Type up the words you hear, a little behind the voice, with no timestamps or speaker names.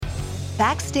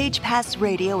Backstage Pass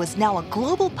Radio is now a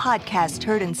global podcast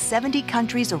heard in 70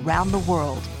 countries around the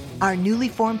world. Our newly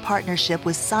formed partnership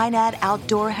with Sinad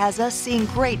Outdoor has us seeing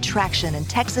great traction in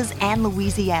Texas and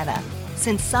Louisiana.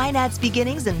 Since Sinad's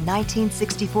beginnings in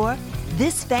 1964,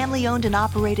 this family-owned and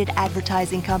operated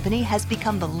advertising company has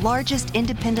become the largest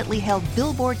independently held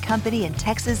billboard company in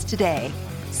Texas today.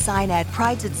 Sinad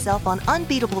prides itself on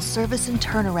unbeatable service and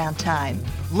turnaround time.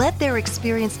 Let their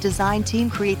experienced design team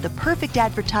create the perfect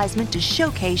advertisement to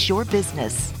showcase your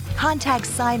business. Contact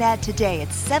Sinad today at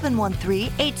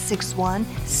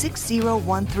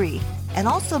 713-861-6013. And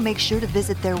also make sure to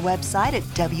visit their website at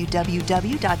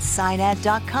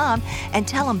www.sinad.com and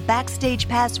tell them Backstage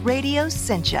Pass Radio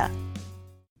sent ya.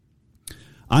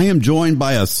 I am joined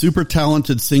by a super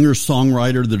talented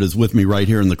singer-songwriter that is with me right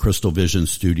here in the Crystal Vision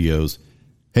Studios.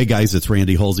 Hey guys, it's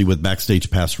Randy Halsey with Backstage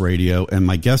Pass Radio, and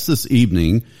my guest this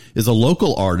evening is a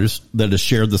local artist that has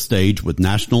shared the stage with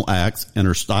national acts, and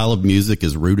her style of music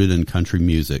is rooted in country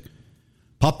music.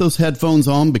 Pop those headphones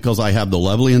on because I have the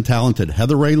lovely and talented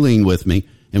Heather Rayleen with me,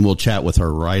 and we'll chat with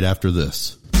her right after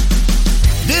this.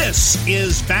 This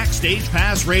is Backstage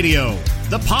Pass Radio,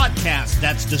 the podcast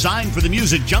that's designed for the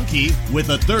music junkie with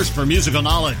a thirst for musical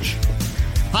knowledge.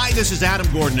 Hi, this is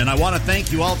Adam Gordon, and I want to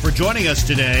thank you all for joining us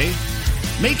today.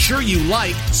 Make sure you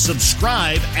like,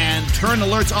 subscribe, and turn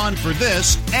alerts on for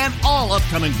this and all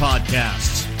upcoming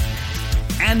podcasts.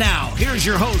 And now, here's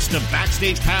your host of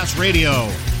Backstage Pass Radio,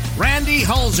 Randy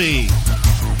Halsey.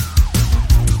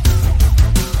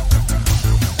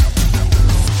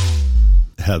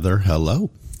 Heather,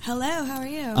 hello. Hello, how are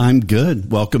you? I'm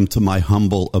good. Welcome to my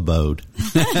humble abode.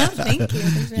 Thank you.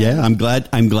 Yeah, I'm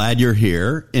glad you're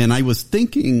here. And I was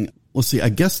thinking, let's see, I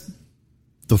guess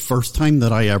the first time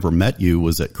that I ever met you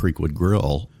was at Creekwood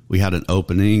Grill. We had an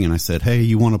opening and I said, hey,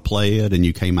 you want to play it? And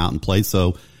you came out and played.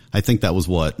 So I think that was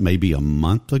maybe a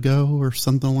month ago or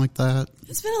something like that.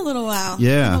 It's been a little while.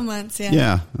 Yeah. A couple months, yeah.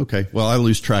 Yeah. Okay. Well, I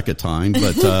lose track of time,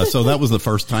 but, so that was the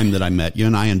first time that I met you,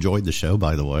 and I enjoyed the show,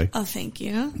 by the way. Oh, thank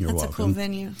you. You're That's welcome. a cool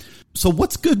venue. So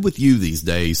what's good with you these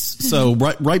days? So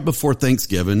right before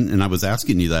Thanksgiving, and I was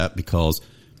asking you that because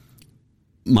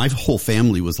my whole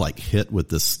family was like hit with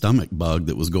this stomach bug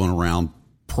that was going around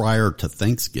prior to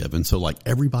Thanksgiving. So like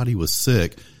everybody was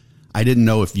sick. I didn't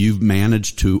know if you've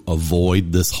managed to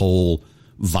avoid this whole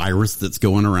virus that's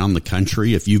going around the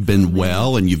country. If you've been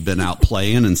well and you've been out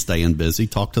playing and staying busy,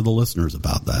 talk to the listeners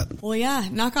about that. Well, yeah,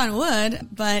 knock on wood,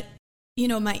 but you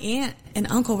know, my aunt and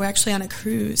uncle were actually on a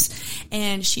cruise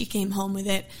and she came home with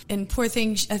it. And poor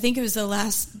thing, I think it was the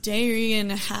last day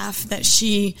and a half that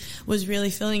she was really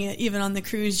feeling it, even on the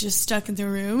cruise, just stuck in the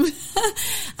room.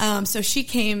 So she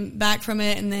came back from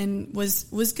it and then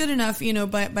was good enough, you know,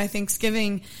 by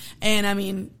Thanksgiving. And I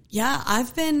mean, yeah,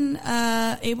 I've been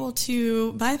able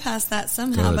to bypass that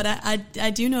somehow, Good. but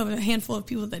I do know of a handful of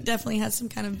people that definitely has some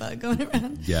kind of bug going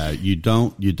around. Yeah, you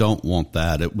don't want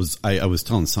that. It was I was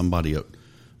telling somebody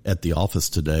at the office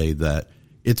today that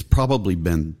it's probably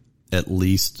been at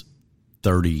least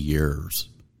 30 years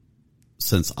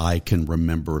since I can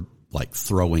remember like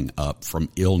throwing up from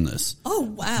illness.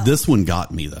 Oh wow! This one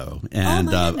got me though,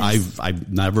 and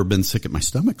I've never been sick at my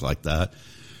stomach like that.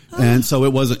 And so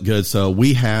it wasn't good. So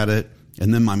we had it,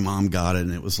 and then my mom got it,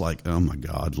 and it was like, oh my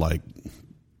God, like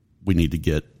we need to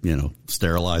get,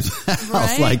 sterilized the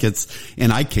house. Right.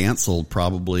 And I canceled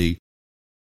probably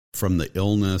from the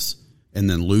illness and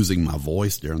then losing my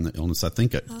voice during the illness. I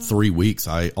think at 3 weeks,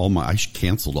 I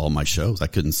canceled all my shows. I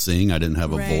couldn't sing. I didn't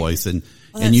have a voice. And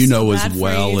you know, as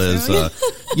well as,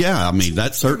 yeah, I mean,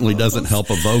 that certainly doesn't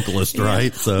help a vocalist,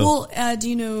 right? So, well, do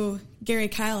you know Gary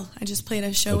Kyle? I just played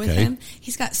a show with him.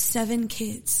 He's got 7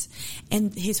 kids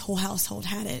and his whole household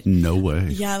had it. No way.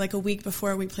 Yeah. Like a week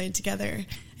before we played together and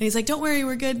he's like, don't worry,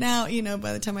 we're good now,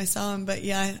 by the time I saw him. But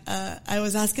yeah, I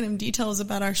was asking him details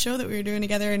about our show that we were doing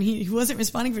together and he wasn't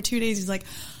responding for 2 days. He's like,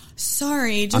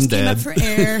 sorry, just came up for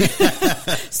air.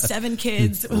 7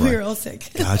 kids. Right. We were all sick.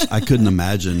 Gosh, I couldn't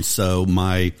imagine. So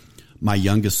my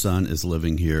youngest son is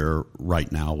living here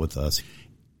right now with us.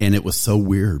 And it was so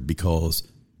weird because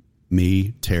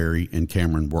me, Terry, and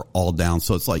Cameron were all down.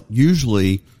 So it's like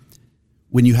usually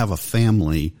when you have a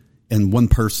family and one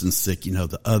person's sick,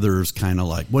 the other's kind of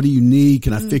like, what do you need?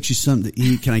 Can I fix you something to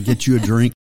eat? Can I get you a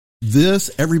drink?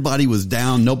 Everybody was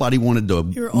down. Nobody wanted to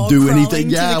do anything.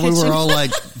 Yeah, we were all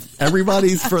like,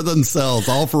 everybody's for themselves,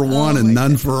 all for one and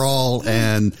none for all.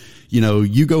 And,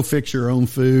 you go fix your own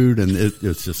food and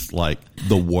it's just like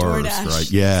the worst, DoorDash, right?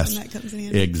 Yes, that comes in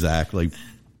handy. Exactly.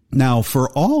 Now, for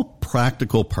all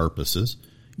practical purposes,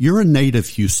 you're a native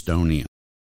Houstonian,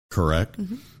 correct?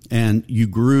 Mm-hmm. And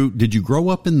did you grow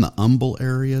up in the Humble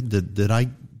area? Did I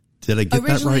Did I get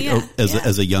that right? Yeah,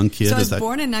 As a young kid? So I was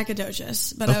born in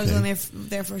Nacogdoches, but I was only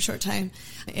there for a short time.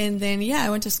 And then, I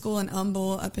went to school in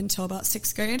Humble up until about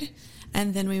 6th grade.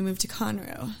 And then we moved to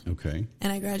Conroe. Okay.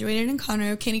 And I graduated in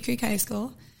Conroe, Caney Creek High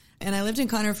School. And I lived in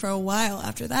Conroe for a while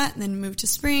after that, and then moved to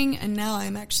Spring. And now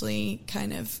I'm actually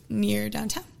kind of near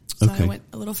downtown. So I went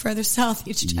a little further south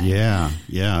each time.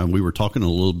 Yeah. And we were talking a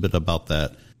little bit about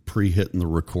that pre-hitting the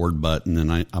record button.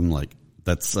 And I'm like,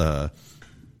 that's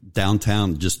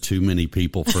downtown, just too many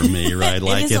people for me, right?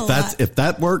 Like if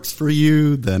that works for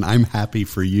you, then I'm happy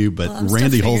for you. But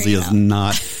Randy Halsey is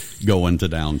not going to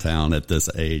downtown at this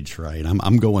age, right?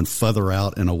 I'm going further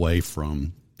out and away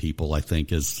from people, I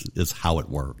think is how it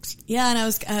works. Yeah.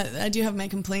 And I do have my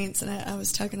complaints, and I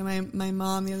was talking to my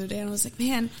mom the other day, and I was like,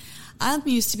 man, I'm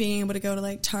used to being able to go to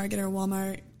like Target or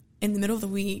Walmart in the middle of the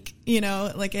week,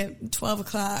 like at 12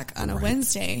 o'clock on a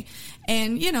Wednesday,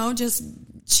 and, just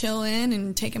chilling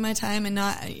and taking my time and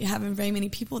not having very many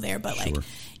people there. But like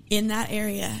in that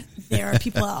area, there are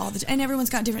people out all the time, and everyone's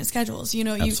got different schedules.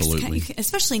 Absolutely.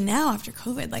 Especially now after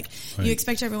COVID, like you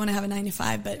expect everyone to have a 9 to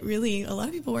 5, but really a lot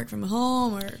of people work from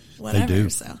home or whatever. They do.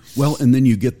 So, well, and then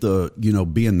you get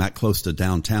being that close to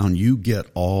downtown, you get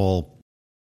all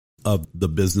of the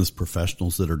business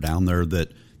professionals that are down there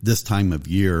that this time of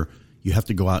year you have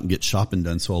to go out and get shopping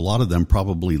done. So a lot of them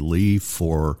probably leave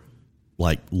for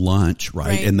like lunch,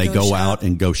 right? And they go out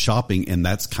and go shopping, and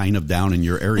that's kind of down in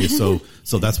your area. So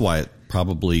that's why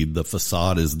probably the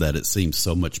facade is that it seems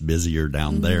so much busier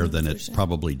down there than it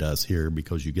probably does here,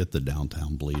 because you get the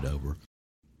downtown bleed over.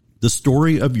 The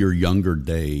story of your younger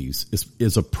days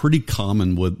is a pretty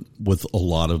common with a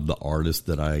lot of the artists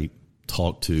that I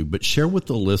talk to, but share with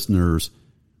the listeners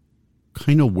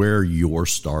kind of where your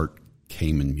start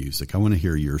came in music. I want to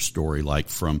hear your story, like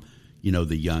from,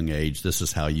 the young age. This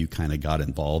is how you kind of got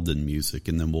involved in music,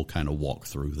 and then we'll kind of walk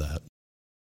through that.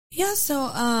 Yeah, so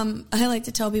I like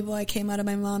to tell people I came out of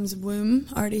my mom's womb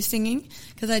already singing,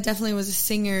 because I definitely was a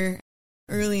singer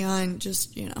early on.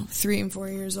 Just 3 and 4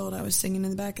 years old, I was singing in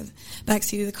the back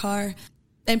seat of the car,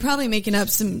 and probably making up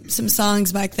some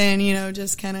songs back then.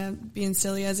 Just kind of being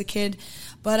silly as a kid.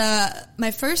 But my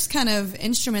first kind of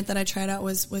instrument that I tried out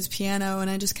was piano, and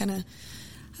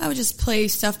I would just play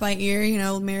stuff by ear.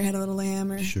 Mary Had a Little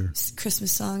Lamb or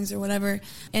Christmas songs or whatever.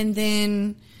 And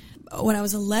then when I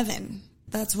was 11.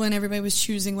 That's when everybody was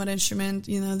choosing what instrument,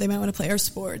 they might want to play, or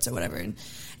sports or whatever.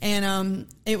 And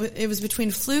it was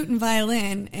between flute and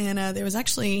violin. And there was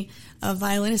actually a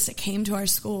violinist that came to our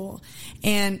school,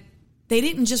 and they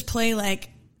didn't just play like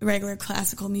regular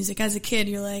classical music. As a kid,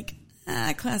 you're like,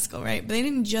 classical, right? But they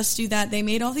didn't just do that. They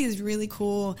made all these really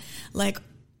cool, like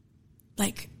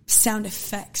sound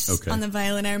effects on the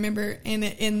violin. I remember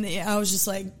I was just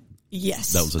like,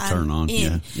 yes, that was a turn on.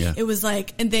 Yeah. It was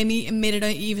like, and they made it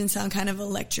even sound kind of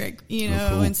electric,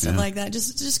 cool. And stuff like that.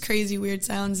 Just crazy, weird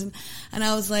sounds. And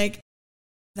I was like,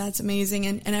 that's amazing.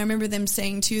 And I remember them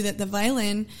saying too that the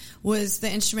violin was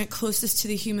the instrument closest to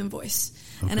the human voice.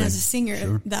 And as a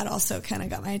singer, that also kind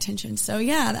of got my attention. So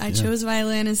I chose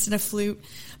violin instead of flute.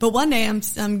 But one day I'm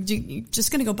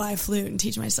just going to go buy a flute and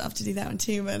teach myself to do that one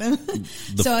too. But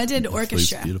so I did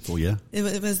orchestra. Beautiful, yeah.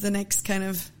 It was the next kind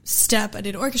of step. I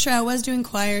did orchestra. I was doing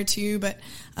choir too, but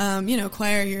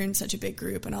choir, you're in such a big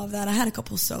group and all of that. I had a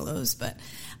couple solos, but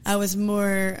I was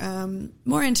more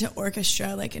into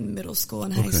orchestra, like in middle school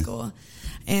and high school.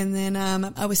 And then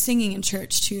I was singing in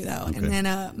church too, though. And then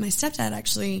my stepdad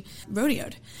actually rodeoed.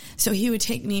 So he would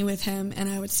take me with him, and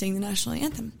I would sing the national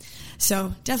anthem.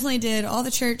 So definitely did all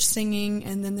the church singing,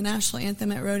 and then the national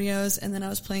anthem at rodeos, and then I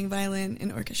was playing violin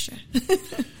in orchestra.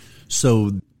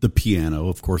 So the piano,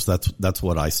 of course, that's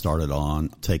what I started on,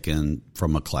 taken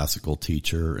from a classical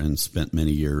teacher, and spent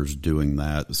many years doing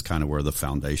that. It's kind of where the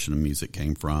foundation of music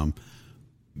came from.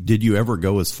 Did you ever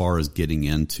go as far as getting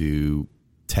into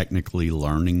technically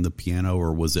learning the piano,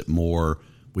 or was it more,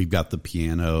 we've got the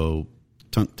piano,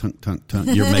 tunk, tunk, tunk,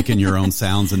 tunk, you're making your own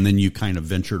sounds, and then you kind of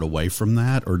ventured away from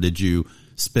that? Or did you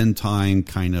spend time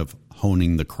kind of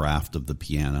honing the craft of the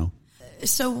piano?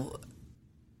 So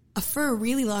for a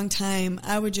really long time,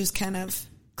 I would just kind of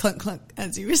clunk, clunk,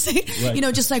 as you were saying,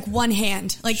 just like one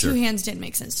hand, like two hands didn't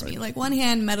make sense to me. Like one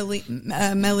hand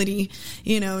melody,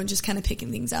 just kind of picking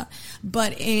things out.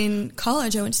 But in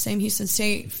college, I went to Sam Houston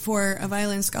State for a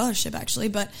violin scholarship, actually,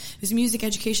 but it was music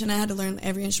education. I had to learn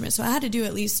every instrument. So I had to do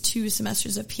at least 2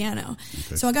 semesters of piano.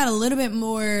 Okay. So I got a little bit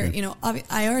more,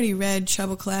 I already read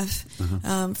treble clef,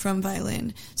 from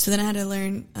violin. So then I had to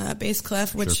learn, bass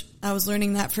clef, which I was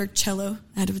learning that for cello.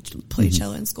 I had to play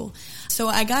cello in school. So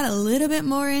I got a little bit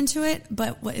more into it,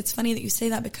 but it's funny that you say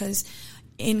that, because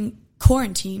in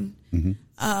quarantine,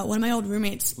 one of my old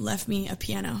roommates left me a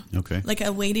piano. Okay. Like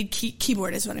a weighted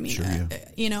keyboard is what I mean. Sure,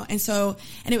 yeah.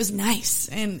 And it was nice.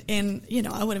 And,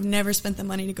 I would have never spent the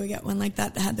money to go get one like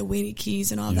that had the weighted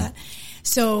keys and all that.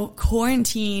 So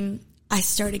quarantine, I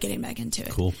started getting back into it.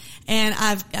 Cool. And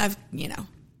I've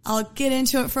I'll get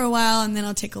into it for a while and then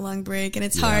I'll take a long break. And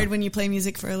it's hard when you play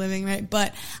music for a living, right?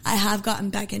 But I have gotten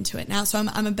back into it now. So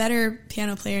I'm a better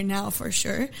piano player now for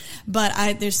sure.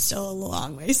 But there's still a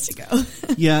long ways to go.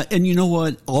 Yeah. And you know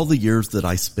what? All the years that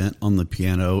I spent on the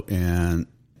piano and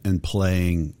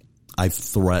playing, I've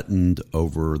threatened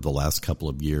over the last couple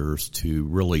of years to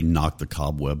really knock the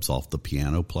cobwebs off the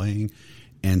piano playing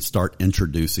and start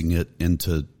introducing it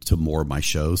into more of my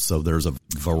shows. So there's a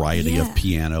variety of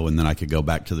piano, and then I could go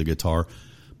back to the guitar.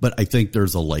 But I think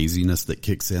there's a laziness that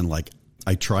kicks in. Like,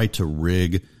 I try to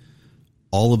rig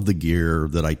all of the gear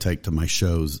that I take to my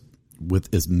shows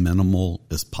with as minimal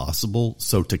as possible.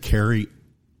 So to carry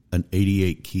an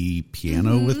 88 key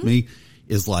piano with me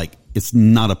is like, it's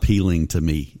not appealing to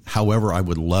me. However, I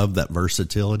would love that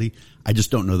versatility. I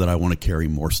just don't know that I want to carry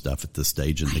more stuff at this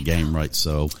stage in the game, right?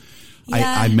 So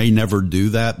I may never do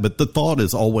that, but the thought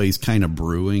is always kind of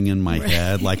brewing in my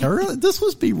head. Like, this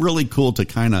would be really cool to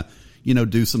kind of,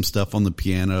 do some stuff on the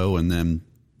piano and then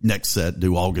next set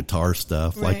do all guitar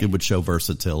stuff. Right. Like, it would show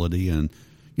versatility. And,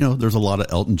 there's a lot of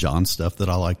Elton John stuff that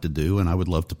I like to do. And I would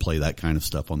love to play that kind of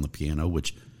stuff on the piano,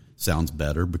 which sounds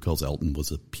better because Elton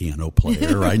was a piano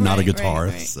player, right? Not a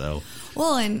guitarist. Right. So,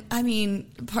 well, and I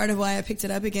mean, part of why I picked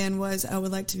it up again was I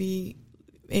would like to be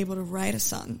able to write a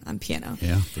song on piano.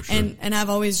 Yeah, for sure. And I've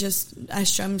always I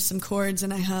strum some chords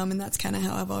and I hum, and that's kind of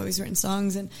how I've always written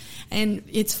songs. And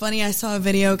it's funny, I saw a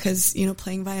video because,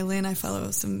 playing violin, I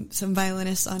follow some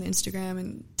violinists on Instagram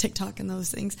and TikTok and those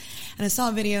things. And I saw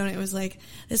a video and it was like,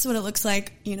 this is what it looks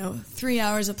like, 3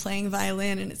 hours of playing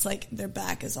violin, and it's like their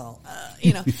back is all,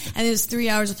 and there's 3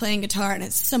 hours of playing guitar, and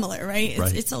it's similar, right?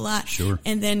 It's a lot. Sure.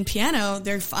 And then piano,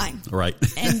 they're fine. Right.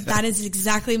 And that is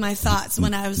exactly my thoughts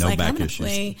when I was I'm going to issues.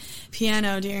 Play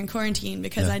piano during quarantine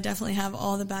because I definitely have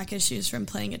all the back issues from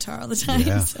playing guitar all the time.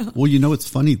 Yeah. So. Well, it's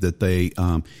funny that they,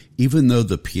 even though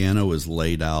the piano is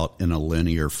laid out in a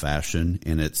linear fashion,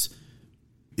 and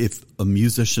if a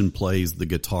musician plays the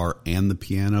guitar and the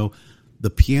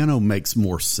piano makes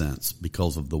more sense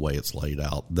because of the way it's laid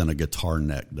out than a guitar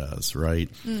neck does, right?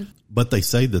 But they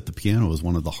say that the piano is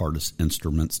one of the hardest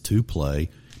instruments to play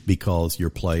because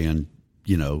you're playing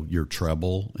your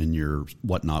treble and your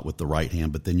whatnot with the right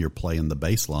hand, but then you're playing the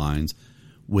bass lines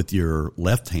with your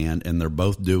left hand, and they're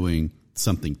both doing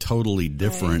something totally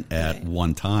different at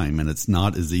one time. And it's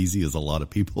not as easy as a lot of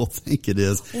people think it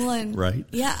is. Well, right.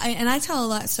 Yeah. I tell a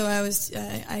lot. So I was,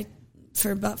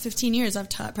 for about 15 years, I've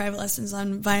taught private lessons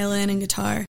on violin and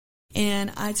guitar.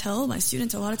 And I tell my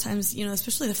students a lot of times,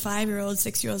 especially the 5-year-olds,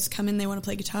 6-year-olds come in, they want to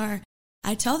play guitar.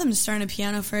 I tell them to start on a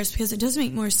piano first because it does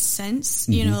make more sense,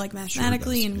 like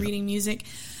mathematically and reading music.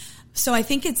 So I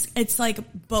think it's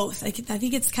like both. I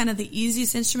think it's kind of the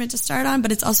easiest instrument to start on,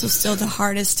 but it's also still the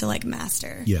hardest to like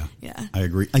master. Yeah. Yeah. I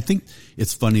agree. I think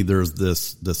it's funny. There's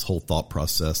this whole thought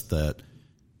process that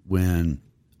when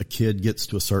a kid gets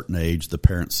to a certain age, the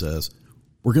parent says,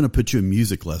 we're going to put you in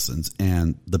music lessons,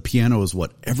 and the piano is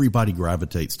what everybody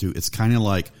gravitates to. It's kind of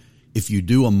like if you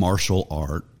do a martial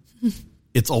art,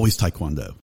 it's always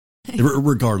taekwondo.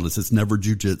 Regardless, it's never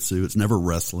jujitsu, it's never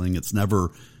wrestling, it's never,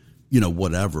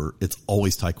 whatever. It's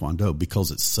always taekwondo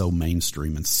because it's so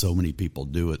mainstream and so many people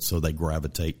do it. So they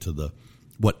gravitate to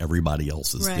what everybody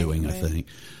else is doing, I think.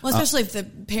 Well, especially if the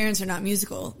parents are not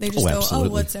musical. They just go, absolutely.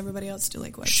 What's everybody else do?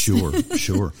 Like what?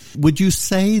 Sure. Would you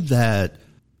say that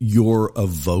you're a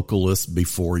vocalist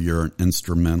before you're an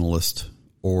instrumentalist?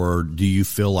 Or do you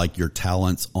feel like your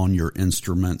talents on your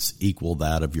instruments equal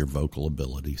that of your vocal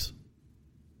abilities?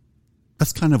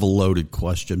 That's kind of a loaded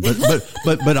question, but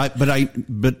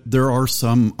there are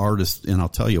some artists, and I'll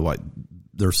tell you what,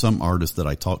 there are some artists that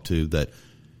I talk to that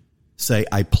say,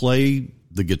 I play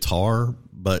the guitar,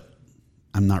 but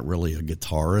I'm not really a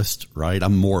guitarist, right?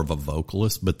 I'm more of a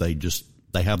vocalist, but they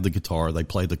have the guitar, they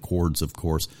play the chords, of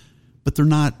course, but they're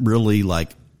not really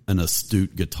like an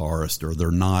astute guitarist, or they're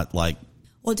not like,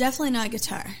 well, definitely not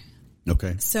guitar.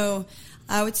 Okay. So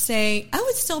I would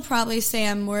still probably say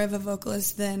I'm more of a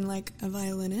vocalist than like a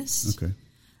violinist. Okay.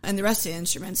 And the rest of the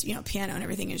instruments, piano and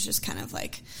everything is just kind of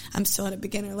like, I'm still at a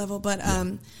beginner level. But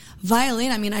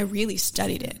violin, I mean, I really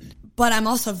studied it. but I'm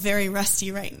also very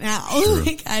rusty right now. Sure.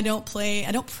 Like I don't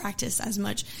practice as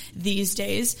much these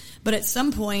days. But at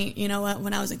some point, you know what,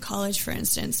 when I was in college, for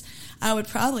instance, I would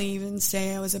probably even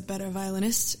say I was a better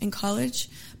violinist in college,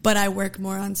 but I work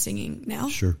more on singing now.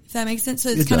 Sure. If that makes sense. So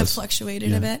it's kind of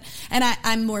fluctuated a bit. And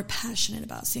I'm more passionate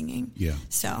about singing. Yeah.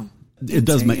 So it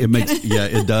does make,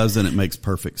 it does. And it makes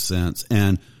perfect sense.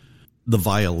 And the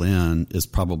violin is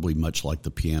probably much like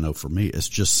the piano for me. It's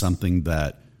just something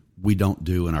that we don't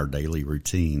do in our daily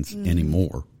routines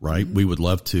anymore, right? We would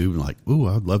love to, like, ooh,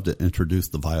 I'd love to introduce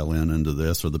the violin into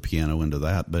this or the piano into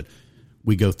that. But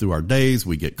we go through our days,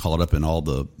 we get caught up in all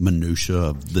the minutia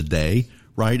of the day,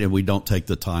 right? And we don't take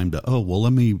the time to, oh, well,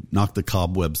 let me knock the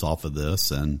cobwebs off of this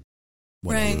and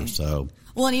whatever. Right. So,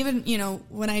 well, and even, you know,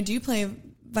 when I do play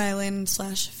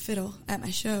violin/fiddle at my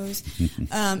shows, you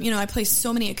know, I play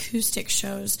so many acoustic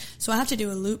shows, so I have to do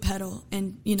a loop pedal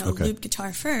and, you know, loop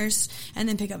guitar first and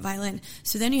then pick up violin.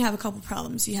 So then you have a couple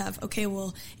problems. You have, okay,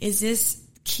 well, is this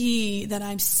key that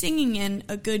I'm singing in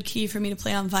a good key for me to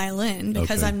play on violin,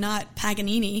 because I'm not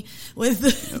Paganini with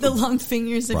the long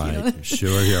fingers, if you know.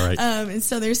 Sure, you're right. And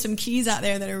so there's some keys out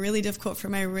there that are really difficult for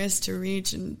my wrist to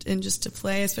reach and just to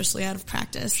play, especially out of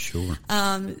practice. Sure.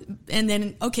 And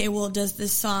then, okay, well, does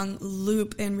this song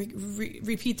loop and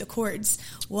repeat the chords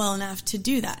well enough to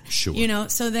do that? Sure. You know,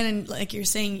 so then, like you're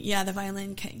saying, yeah, the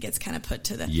violin gets kind of put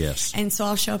to the... Yes. And so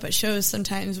I'll show up at shows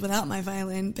sometimes without my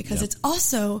violin, because it's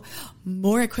also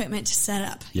more equipment to set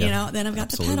up, you know. Then I've got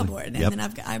the pedal board, and then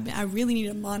I really need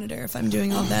a monitor if I'm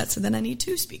doing all that. So then I need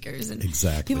 2 speakers, and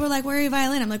people are like, "Where are your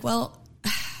violin?" I'm like, "Well,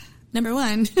 number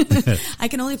one, I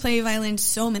can only play violin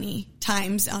so many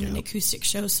times on an acoustic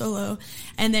show solo,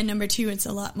 and then number 2, it's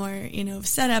a lot more, you know,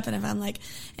 setup. And if I'm like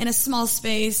in a small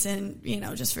space and, you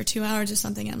know, just for 2 hours or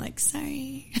something, I'm like,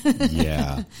 sorry.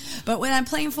 Yeah. But when I'm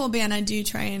playing full band, I do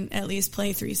try and at least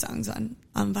play 3 songs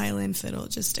on violin, fiddle,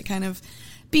 just to kind of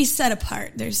be set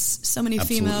apart. There's so many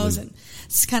females, and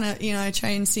it's kind of, you know, I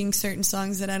try and sing certain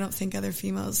songs that I don't think other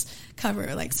females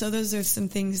cover. Like, so those are some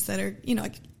things that are, you know,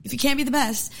 like, if you can't be the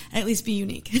best, at least be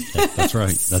unique. That's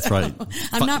right. That's right.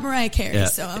 I'm not Mariah Carey,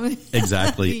 so I'm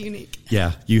exactly be unique.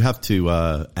 Yeah. You have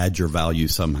to add your value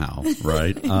somehow,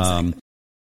 right? Exactly.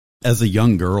 As a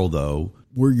young girl, though,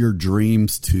 were your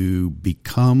dreams to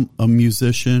become a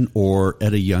musician, or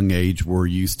at a young age were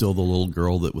you still the little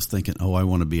girl that was thinking, oh, I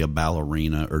want to be a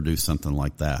ballerina or do something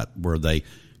like that? Were they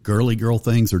girly girl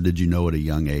things, or did you know at a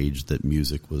young age that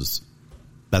music was,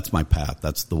 that's my path,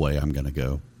 that's the way I'm going to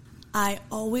go? I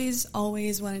always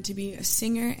wanted to be a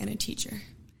singer and a teacher.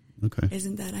 Okay.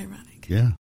 Isn't that ironic?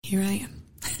 Yeah. Here I am.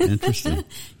 Interesting.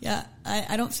 Yeah.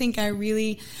 I don't think I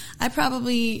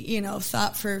probably, you know,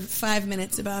 thought for 5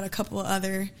 minutes about a couple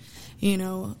other, you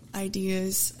know,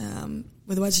 ideas,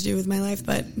 with what to do with my life.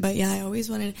 But yeah, I always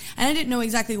wanted, and I didn't know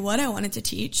exactly what I wanted to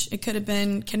teach. It could have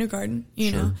been kindergarten,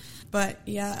 you know, but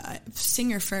yeah,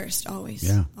 singer first, always.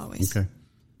 Yeah. Always. Okay.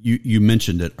 You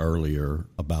mentioned it earlier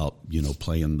about, you know,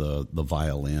 playing the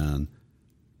violin.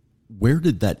 Where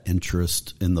did that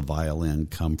interest in the violin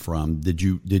come from? Did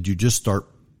you just start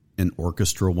an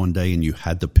orchestra one day and you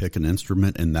had to pick an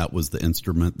instrument, and that was the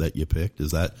instrument that you picked?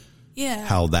 Is that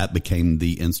how that became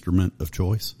the instrument of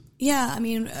choice? Yeah, I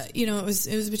mean, you know, it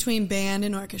was between band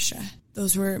and orchestra.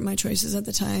 Those were my choices at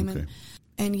the time. Okay.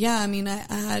 And yeah, I mean, I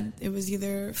had, it was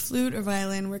either flute or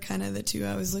violin were kind of the 2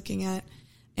 I was looking at.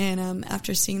 And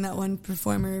after seeing that one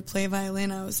performer play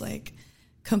violin, I was like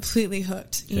completely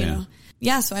hooked, you know.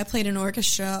 Yeah, so I played in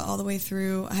orchestra all the way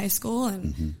through high school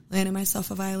and landed myself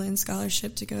a violin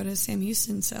scholarship to go to Sam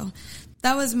Houston. So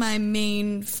that was my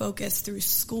main focus through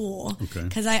school.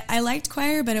 Because I liked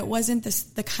choir, but it wasn't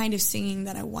the kind of singing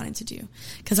that I wanted to do.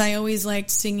 Because I always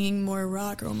liked singing more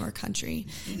rock or more country,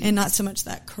 and not so much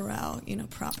that chorale, you know,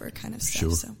 proper kind of stuff.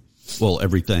 Sure. So. Well,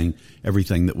 everything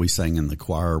that we sang in the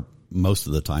choir most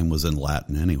of the time was in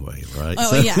Latin anyway, right?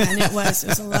 Oh, yeah, and it was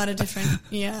a lot of different,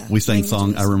 we sang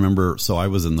songs. I remember, so I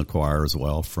was in the choir as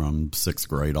well from 6th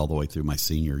grade all the way through my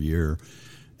senior year.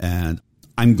 And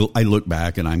I look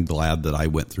back and I'm glad that I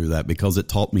went through that, because it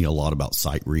taught me a lot about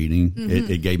sight reading.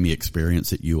 It gave me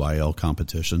experience at UIL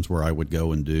competitions where I would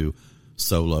go and do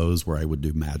solos, where I would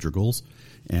do madrigals.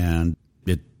 And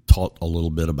it taught a little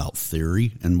bit about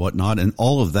theory and whatnot. And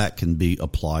all of that can be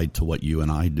applied to what you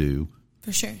and I do.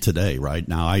 For sure. Today, right?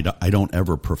 Now, I don't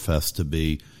ever profess to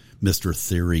be Mr.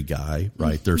 Theory guy,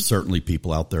 right? There's certainly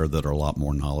people out there that are a lot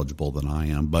more knowledgeable than I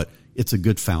am, but it's a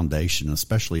good foundation,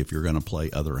 especially if you're going to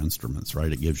play other instruments,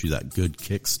 right? It gives you that good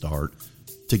kickstart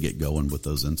to get going with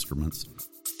those instruments.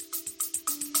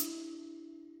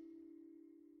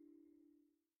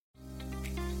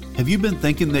 Have you been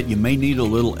thinking that you may need a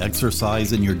little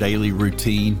exercise in your daily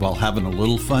routine while having a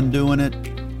little fun doing it?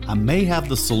 I may have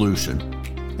the solution.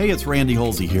 Hey, it's Randy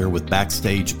Holsey here with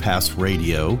Backstage Pass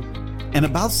Radio. And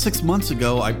about 6 months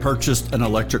ago, I purchased an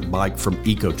electric bike from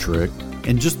Ecotric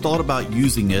and just thought about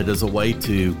using it as a way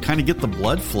to kind of get the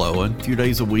blood flowing a few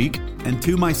days a week. And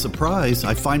to my surprise,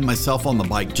 I find myself on the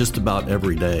bike just about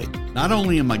every day. Not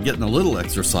only am I getting a little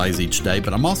exercise each day,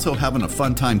 but I'm also having a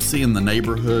fun time seeing the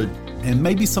neighborhood and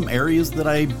maybe some areas that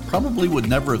I probably would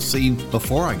never have seen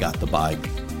before I got the bike.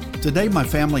 Today, my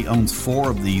family owns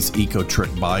 4 of these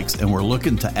Ecotric bikes, and we're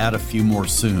looking to add a few more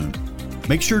soon.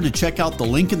 Make sure to check out the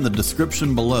link in the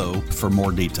description below for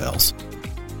more details.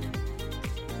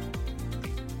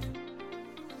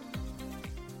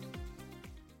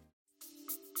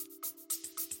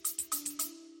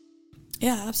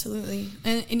 Yeah, absolutely.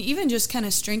 And even just kind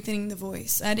of strengthening the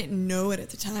voice. I didn't know it at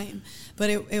the time,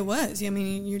 but it was. I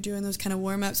mean, you're doing those kind of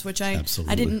warm-ups, which I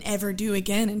didn't ever do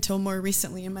again until more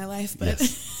recently in my life. But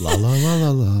yes. La, la, la, la,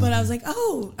 la. But I was like,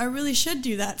 oh, I really should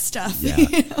do that stuff. Yeah.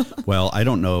 You know? Well, I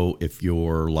don't know if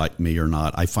you're like me or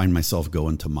not. I find myself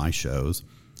going to my shows,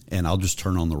 and I'll just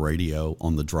turn on the radio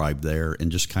on the drive there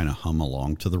and just kind of hum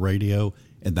along to the radio,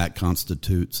 and that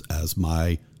constitutes as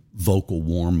my vocal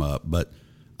warm-up. But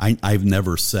I've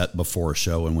never sat before a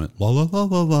show and went, la, la, la,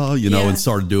 la, la, and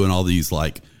started doing all these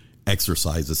like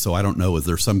exercises. So I don't know, is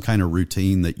there some kind of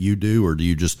routine that you do, or do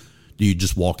you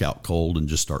just walk out cold and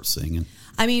just start singing?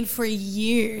 I mean, for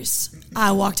years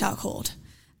I walked out cold,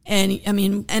 and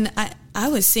I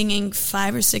was singing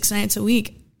 5 or 6 nights a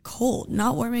week cold,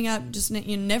 not warming up, just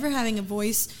never having a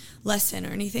voice lesson or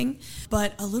anything.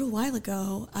 But a little while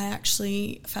ago, I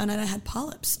actually found out I had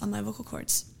polyps on my vocal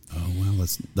cords. Oh, well,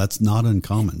 that's not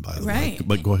uncommon, by the way.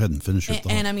 But go ahead and finish your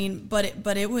thought. And I mean, but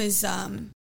it was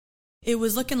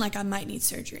looking like I might need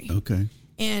surgery. Okay.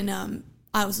 And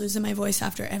I was losing my voice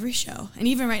after every show. And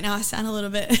even right now I sound a little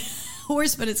bit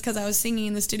hoarse, but it's because I was singing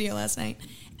in the studio last night.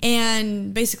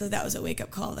 And basically that was a wake-up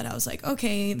call that I was like,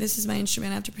 okay, this is my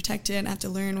instrument. I have to protect it. I have to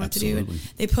learn what to do. And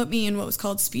they put me in what was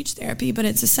called speech therapy, but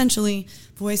it's essentially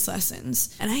voice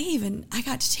lessons. And I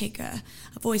got to take a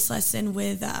voice lesson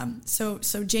with, so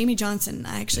Jamie Johnson.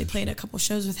 I actually played a couple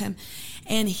shows with him.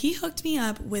 And he hooked me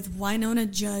up with Winona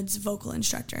Judd's vocal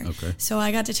instructor. Okay. So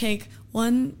I got to take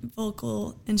one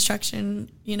vocal instruction,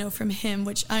 from him,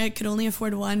 which I could only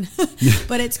afford one.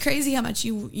 But it's crazy how much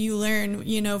you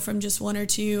learn, from just 1 or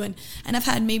 2. And I've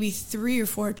had maybe 3 or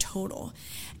 4 total.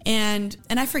 And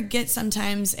I forget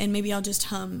sometimes, and maybe I'll just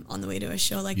hum on the way to a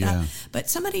show like that. But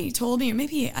somebody told me, or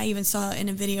maybe I even saw in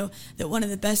a video, that one of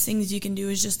the best things you can do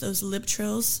is just those lip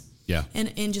trills. Yeah.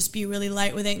 And just be really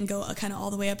light with it and go kind of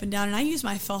all the way up and down. And I use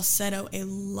my falsetto a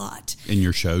lot. In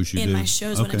your shows you do? In my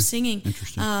shows when I'm singing.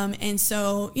 Interesting. And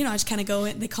so, I just kind of go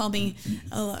in. They call me,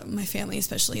 my family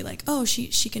especially, like, oh, she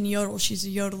can yodel. She's a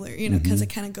yodeler, because I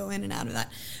kind of go in and out of that.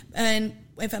 And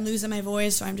if I'm losing my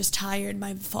voice or I'm just tired,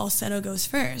 my falsetto goes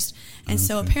first. And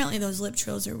so apparently those lip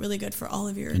trills are really good for all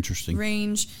of your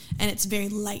range. And it's very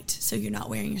light, so you're not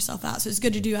wearing yourself out. So it's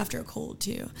good to do after a cold,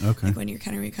 too. Okay. Like when you're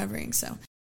kind of recovering, so.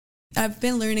 I've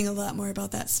been learning a lot more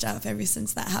about that stuff ever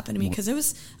since that happened to me, because it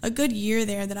was a good year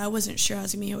there that I wasn't sure I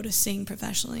was going to be able to sing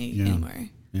professionally anymore.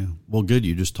 Yeah. Well, good.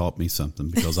 You just taught me something,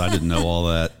 because I didn't know all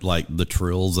that, like the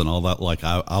trills and all that. Like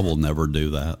I will never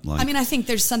do that. Like, I think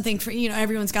there's something for,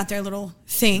 everyone's got their little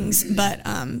things, but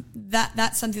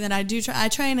that's something that I do try. I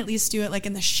try and at least do it like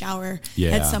in the shower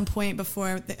at some point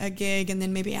before a gig, and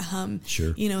then maybe a hum,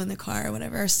 in the car or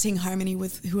whatever, or sing harmony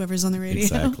with whoever's on the radio.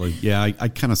 Exactly. Yeah. I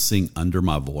kind of sing under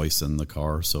my voice in the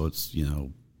car. So it's,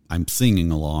 I'm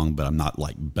singing along, but I'm not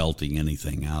like belting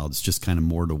anything out. It's just kind of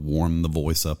more to warm the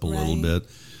voice up a little bit.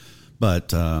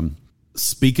 But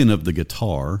speaking of the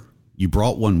guitar, you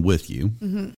brought one with you.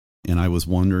 And I was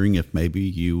wondering if maybe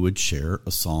you would share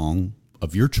a song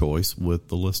of your choice with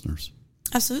the listeners.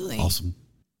 Absolutely. Awesome.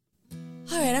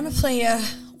 All right, I'm going to play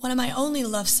one of my only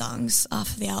love songs off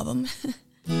of the album.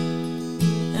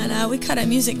 And we cut a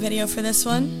music video for this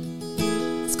one.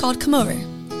 It's called Come Over.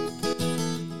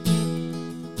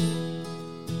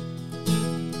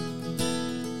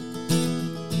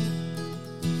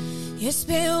 It's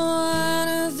been one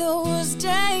of those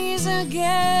days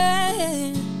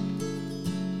again.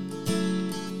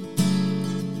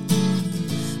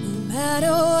 No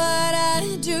matter what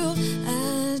I do,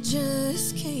 I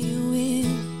just can't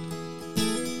win.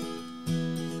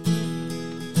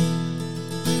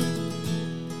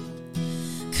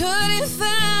 Couldn't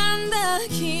find the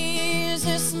keys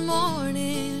this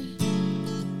morning.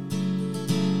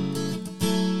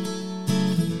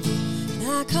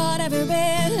 I caught every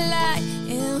red light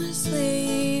and was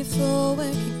late for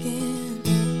work again.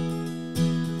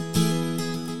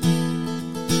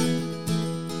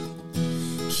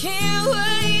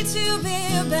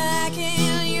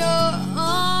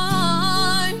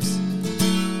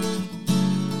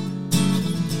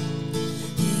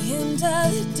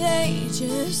 day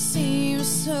just seems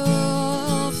so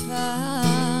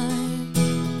fine.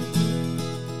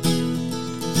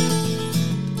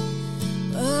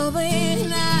 But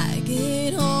when I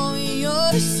get home,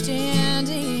 you're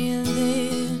standing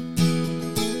there.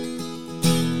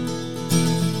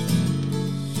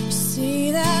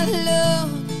 See that look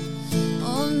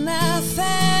on my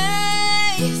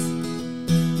face.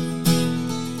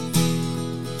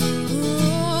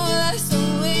 Ooh, that's the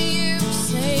way you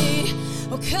say,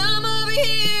 oh, come over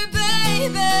here,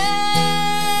 baby,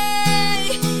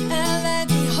 and let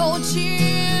me hold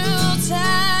you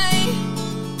tight.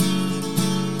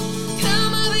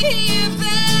 Come over here,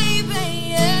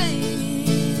 baby,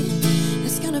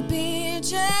 it's gonna be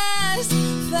just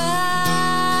fine.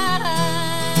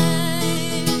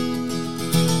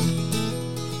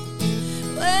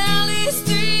 Well, it's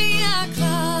 3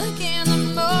 o'clock in the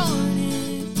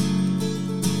morning.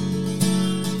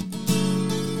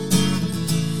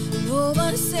 No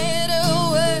one said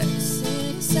a word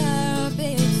since our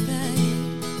big fight.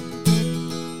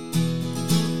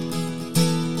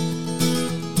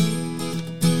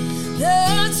 The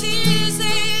tears,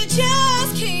 they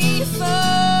just keep falling.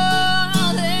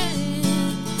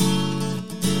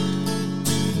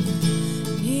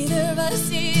 Neither of us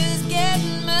is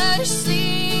getting much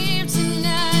sleep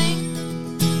tonight.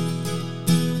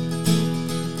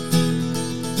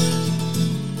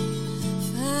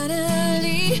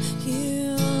 Finally,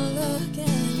 you look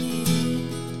at me.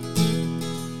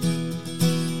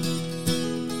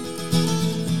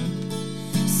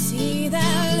 See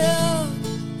that look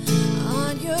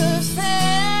on your face.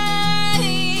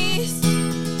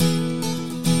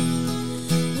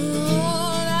 Ooh,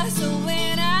 that's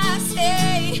when I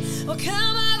say, well,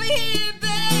 come over here,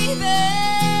 baby,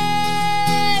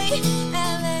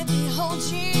 and let me hold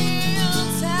you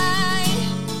tight.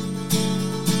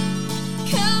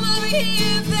 Come over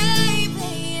here, baby,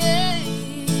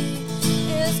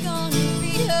 it's gonna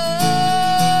be alright.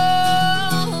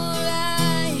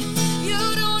 You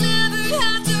don't ever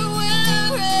have to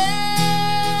worry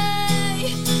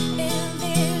in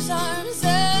these arms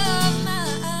of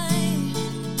mine.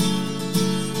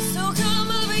 So come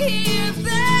over here,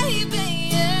 baby,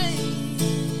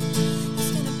 it's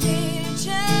gonna be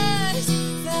just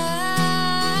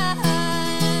fine.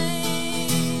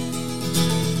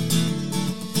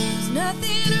 There's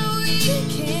nothing we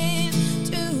can't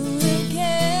do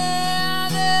together.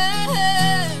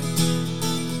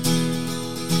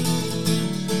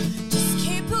 Just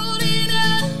keep holding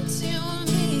on to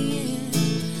me,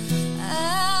 and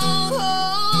I'll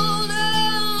hold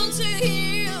on to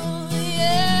you,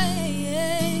 yeah.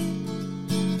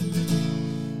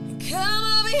 Come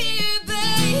over here,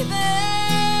 baby, yeah.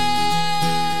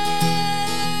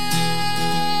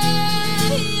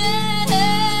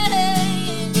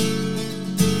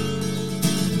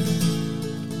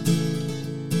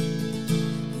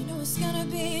 You know it's gonna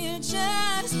be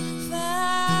just fine.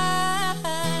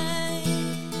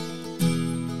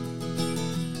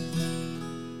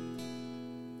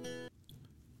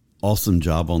 Awesome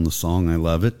job on the song. I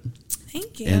love it.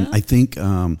 Thank you. And I think,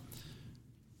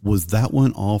 was that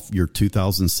one off your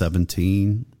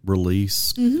 2017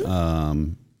 release?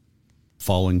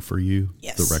 Falling for You,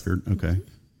 Yes. the record. Okay.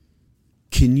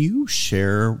 Can you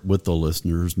share with the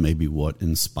listeners maybe what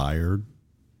inspired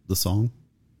the song?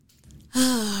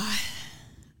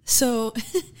 So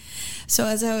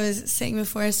as I was saying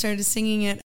before I started singing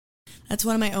it, that's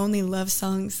one of my only love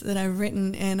songs that I've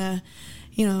written. And,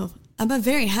 I'm a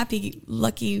very happy,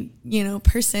 lucky,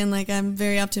 person. Like, I'm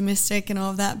very optimistic and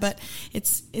all of that. But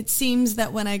it seems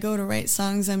that when I go to write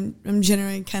songs, I'm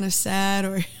generally kind of sad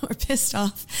or pissed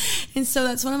off. And so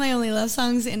that's one of my only love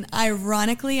songs. And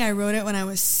ironically, I wrote it when I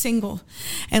was single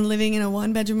and living in a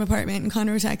 1-bedroom apartment in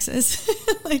Conroe, Texas,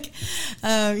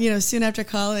 soon after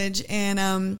college.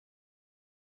 And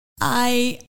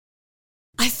I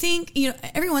think,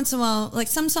 every once in a while, like,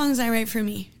 some songs I write for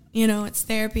me. It's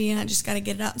therapy and I just got to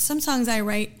get it out. Some songs I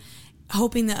write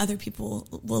hoping that other people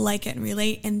will like it and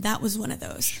relate. And that was one of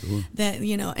those. Sure. That,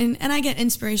 and I get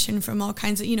inspiration from all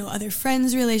kinds of, other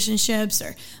friends' relationships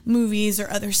or movies or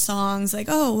other songs. Like,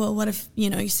 oh, well, what if,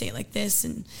 you say it like this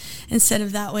and instead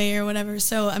of that way or whatever.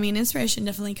 So, inspiration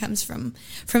definitely comes from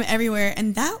everywhere.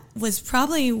 And that was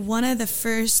probably one of the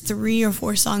first 3 or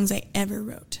 4 songs I ever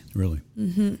wrote. Really?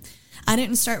 Mm-hmm. I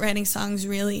didn't start writing songs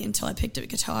really until I picked up a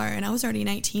guitar, and I was already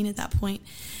 19 at that point.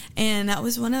 And that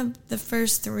was one of the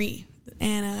first 3.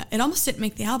 And it almost didn't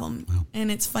make the album. Wow. And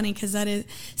it's funny because that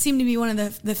seemed to be one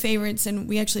of the favorites. And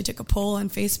we actually took a poll on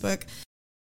Facebook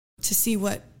to see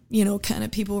what kind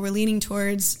of people were leaning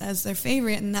towards as their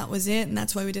favorite, and that was it. And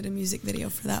that's why we did a music video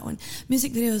for that one.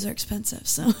 Music videos are expensive,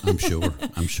 so I'm sure.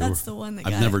 That's the one that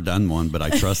I've never done one, but I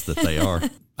trust that they are.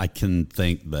 I can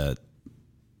think that,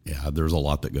 there's a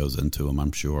lot that goes into them.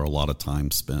 I'm sure a lot of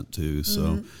time spent too.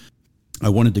 So I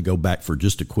wanted to go back for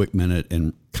just a quick minute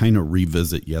and kind of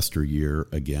revisit yesteryear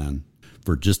again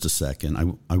for just a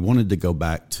second. I wanted to go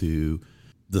back to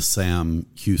the Sam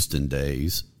Houston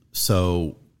days.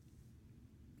 So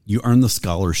you earned the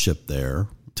scholarship there.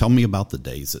 Tell me about the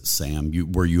days at Sam.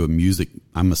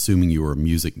 I'm assuming you were a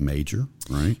music major,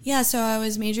 right? Yeah, so I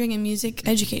was majoring in music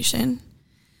education.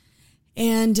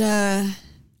 And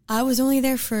I was only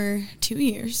there for 2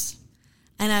 years.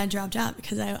 And I dropped out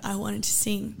because I wanted to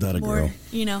sing more,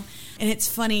 And it's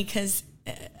funny because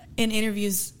in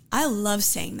interviews, I love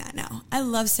saying that now. I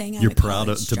love saying I'm You're proud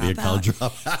to be a college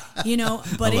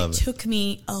dropout. But it took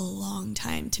me a long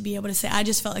time to be able to say. I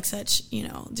just felt like such,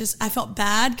 I felt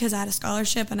bad because I had a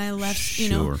scholarship and I left,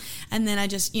 and then I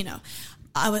just,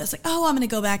 I was like, oh, I'm going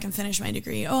to go back and finish my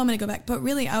degree. Oh, I'm going to go back. But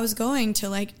really, I was going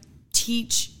to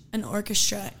teach an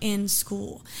orchestra in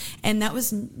school, and that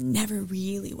was never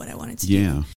really what I wanted to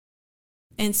do.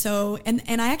 And so, and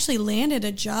I actually landed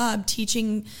a job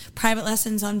teaching private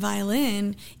lessons on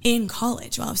violin in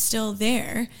college while I was still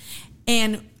there.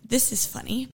 And this is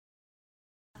funny.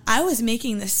 I was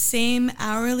making the same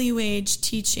hourly wage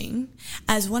teaching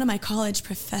as one of my college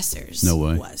professors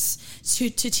was to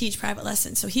teach private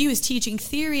lessons. So he was teaching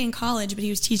theory in college, but he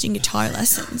was teaching guitar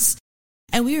lessons.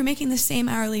 And we were making the same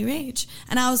hourly wage.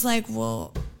 And I was like,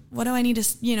 well, what do I need to,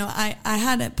 I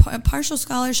had a partial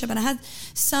scholarship and I had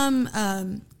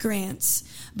some grants.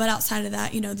 But outside of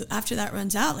that, after that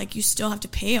runs out, you still have to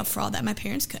pay for all that. My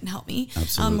parents couldn't help me.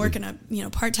 Absolutely. I'm working a,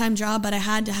 part-time job, but I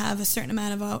had to have a certain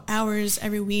amount of hours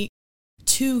every week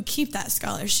to keep that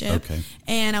scholarship. Okay.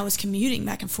 And I was commuting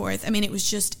back and forth. I mean, it was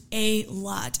just a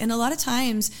lot. And a lot of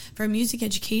times for music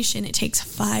education, it takes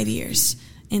 5 years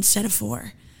instead of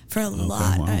 4. For a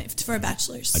lot, for a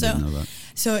bachelor's. I didn't know that.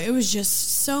 So it was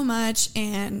just so much.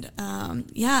 And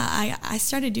I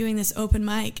started doing this open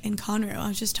mic in Conroe. I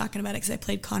was just talking about it because I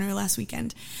played Conroe last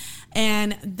weekend.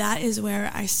 And that is where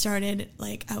I started,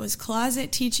 I was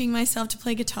closet teaching myself to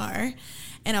play guitar.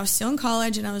 And I was still in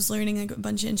college and I was learning a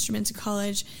bunch of instruments in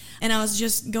college. And I was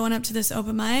just going up to this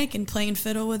open mic and playing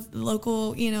fiddle with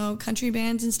local, country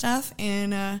bands and stuff.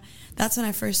 And that's when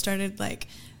I first started,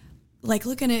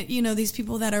 looking at, these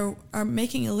people that are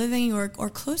making a living or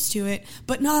close to it,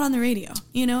 but not on the radio,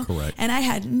 Correct. And I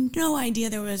had no idea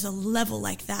there was a level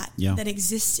like that that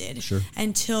existed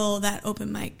until that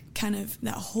open mic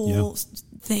that whole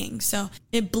thing. So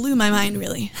it blew my mind,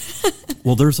 really.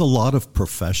 Well, there's a lot of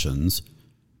professions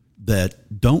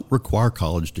that don't require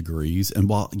college degrees. And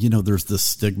while, there's this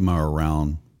stigma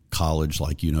around college,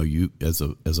 you as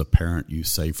a parent, you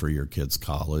save for your kids'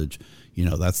 college,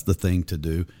 that's the thing to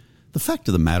do. The fact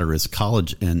of the matter is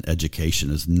college and education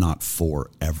is not for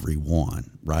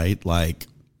everyone, right?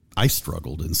 I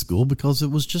struggled in school because it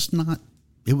was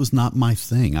not my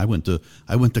thing. I went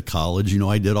to college,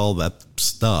 I did all that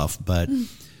stuff, but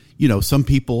some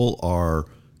people are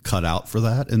cut out for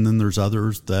that. And then there's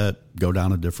others that go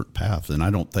down a different path. And I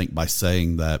don't think by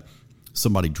saying that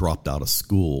somebody dropped out of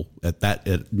school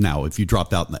now, if you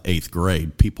dropped out in the 8th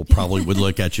grade, people probably would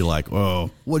look at you like, oh,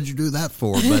 what did you do that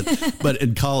for? But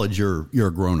in college, you're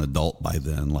a grown adult by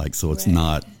then. So it's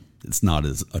not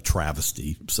as a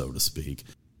travesty, so to speak.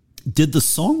 Did the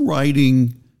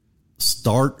songwriting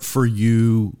start for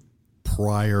you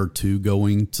prior to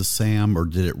going to Sam, or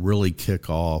did it really kick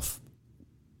off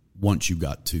once you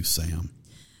got to Sam?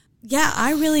 Yeah,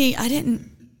 I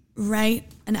didn't write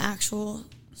an actual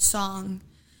song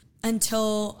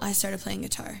until I started playing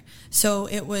guitar. So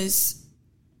it was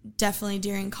definitely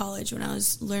during college when I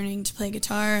was learning to play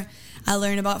guitar. I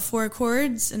learned about 4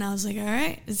 chords and I was like, all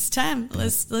right, it's time.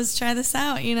 Let's try this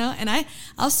out, And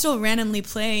I'll still randomly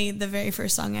play the very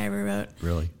first song I ever wrote.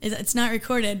 Really? It's not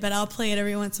recorded, but I'll play it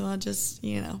every once in a while just,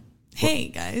 hey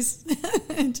guys,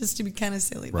 just to be kind of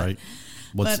silly. Right.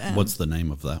 What's the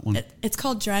name of that one? It's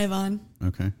called Drive On.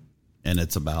 Okay. And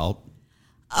it's about?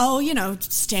 Oh,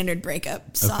 standard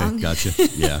breakup song. Okay, gotcha.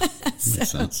 Yeah,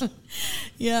 makes sense.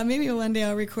 Yeah, maybe one day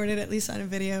I'll record it at least on a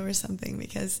video or something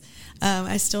because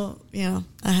I still,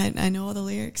 I know all the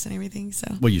lyrics and everything.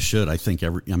 So well, you should. I think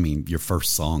your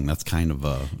first song. That's kind of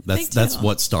that's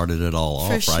what started it all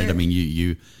off, sure. right? I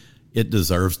mean, it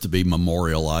deserves to be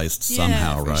memorialized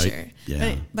somehow, right? Sure.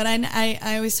 Yeah. But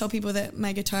I always tell people that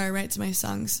my guitar writes my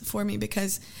songs for me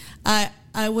because I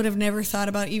would have never thought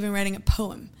about even writing a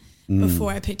poem.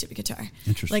 before I picked up a guitar.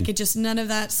 Interesting. Like, it just, none of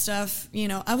that stuff, you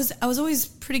know, I was always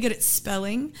pretty good at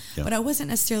spelling, but I wasn't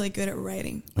necessarily good at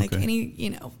writing. Like any, you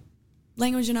know,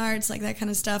 language and arts, like that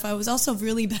kind of stuff. I was also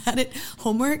really bad at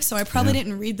homework, so I probably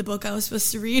didn't read the book I was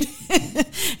supposed to read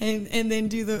and then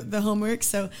do the homework.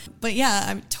 So, but yeah,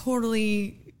 I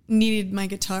totally needed my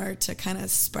guitar to kind of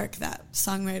spark that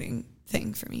songwriting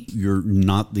thing for me. You're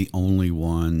not the only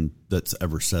one that's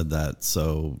ever said that.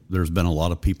 So there's been a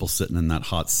lot of people sitting in that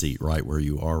hot seat right where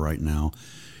you are right now.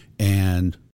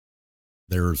 And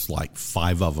there's like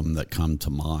 5 of them that come to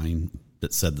mind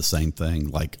that said the same thing.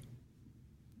 Like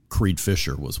Creed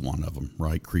Fisher was one of them,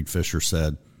 right? Creed Fisher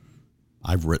said,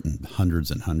 I've written hundreds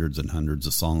and hundreds and hundreds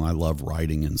of songs. I love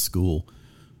writing in school,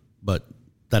 but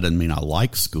that doesn't mean I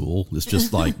like school. It's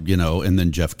just like, you know, and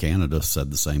then Jeff Canada said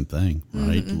the same thing,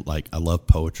 right? Mm-hmm. Like, I love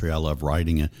poetry. I love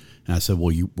writing it. And I said,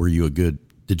 well,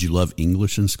 did you love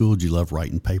English in school? Did you love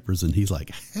writing papers? And he's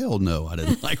like, hell no, I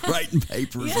didn't like writing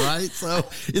papers, right? So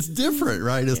it's different,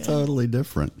 right? It's totally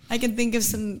different. I can think of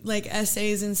some like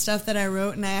essays and stuff that I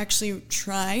wrote and I actually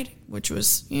tried, which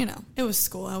was, you know, it was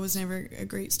school. I was never a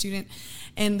great student.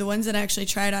 And the ones that I actually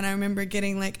tried on, I remember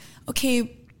getting like,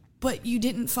 okay, but you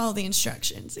didn't follow the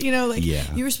instructions, you know, like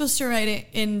you were supposed to write it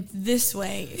in this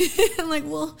way. I'm like,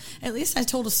 well, at least I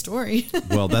told a story.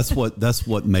 Well, that's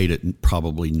what made it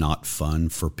probably not fun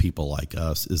for people like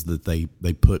us, is that they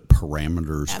put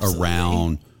parameters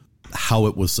around how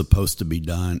it was supposed to be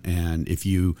done. And if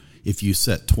you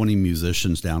set 20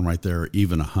 musicians down right there,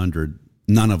 even 100,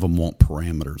 none of them want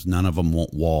parameters. None of them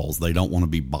want walls. They don't want to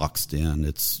be boxed in.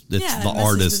 It's the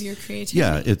artist. With your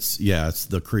creativity. It's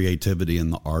the creativity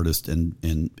and the artist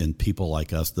and people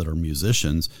like us that are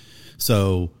musicians.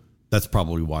 So that's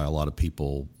probably why a lot of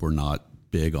people were not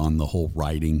big on the whole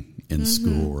writing in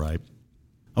school, right?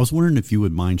 I was wondering if you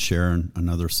would mind sharing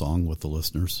another song with the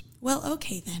listeners. Well,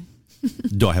 okay then.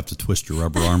 Do I have to twist your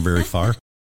rubber arm very far?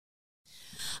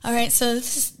 All right, so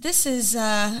this is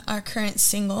our current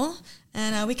single,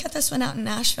 and we cut this one out in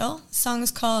Nashville. The song is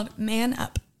called Man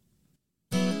Up.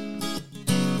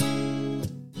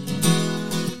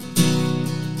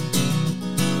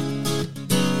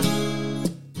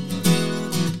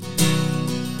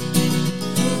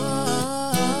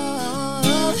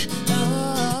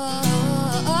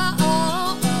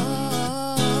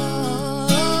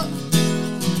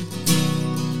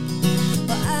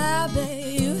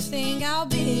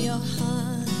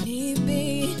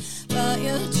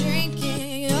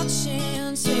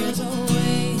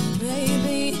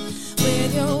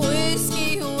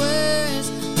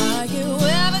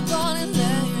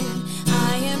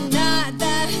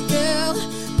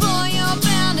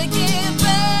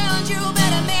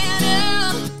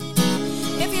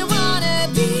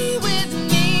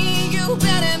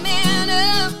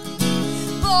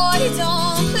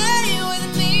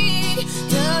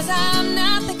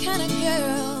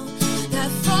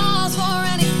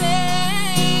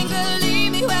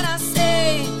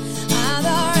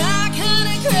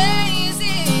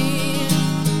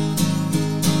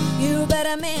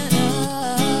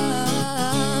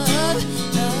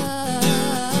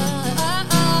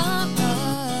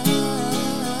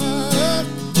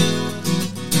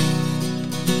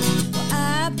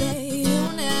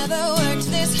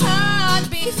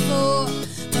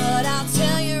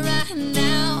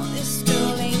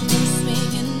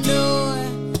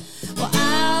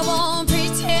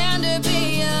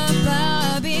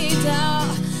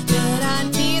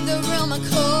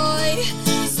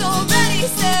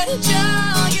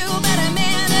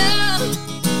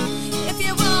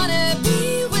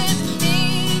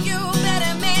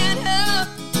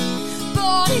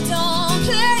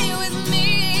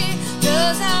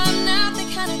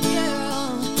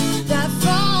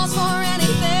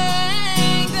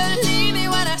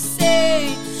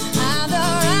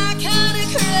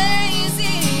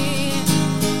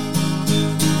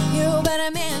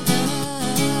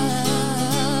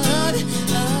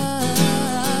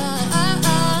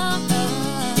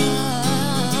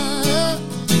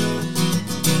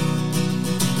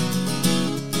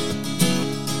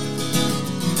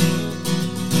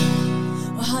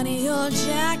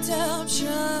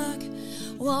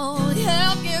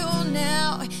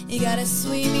 You gotta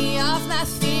sweep me off my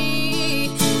feet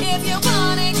if you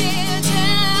wanna get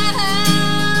down.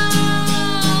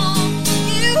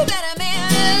 You better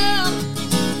man up.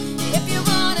 If you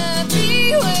wanna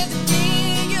be with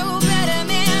me, you better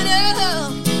man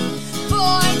up.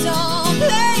 Boy, don't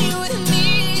play with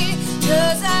me,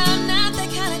 'cause I'm not the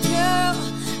kind of girl.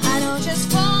 I don't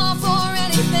just fall for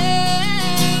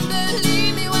anything.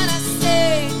 Believe me when I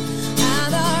say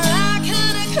I'm the right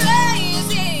kind of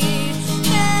crazy.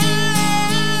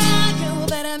 Hey,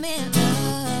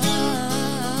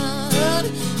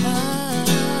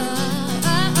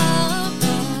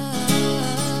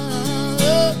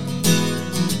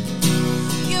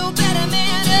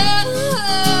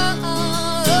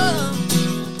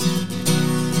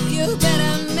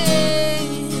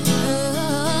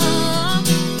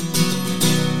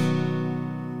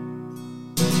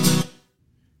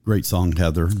 Great song,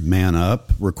 Heather. Man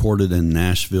Up, recorded in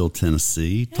Nashville,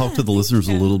 Tennessee. Talk to the listeners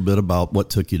a little bit about what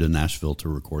took you to Nashville to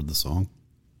record the song.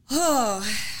 Oh,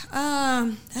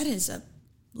 that is a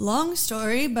long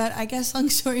story, but I guess long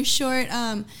story short,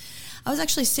 I was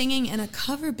actually singing in a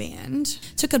cover band.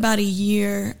 It took about a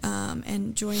year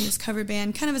and joined this cover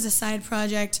band kind of as a side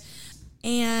project.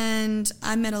 And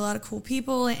I met a lot of cool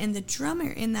people, and the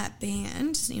drummer in that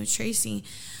band, his name was Tracy,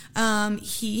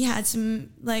 he had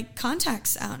some like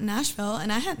contacts out in Nashville,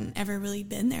 and I hadn't ever really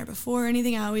been there before or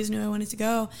anything. I always knew I wanted to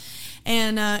go.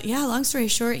 And long story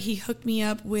short, he hooked me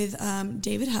up with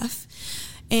David Huff,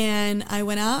 and I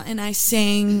went out and I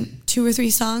sang 2 or 3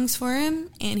 songs for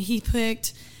him, and he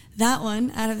picked that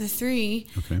one out of the 3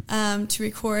 to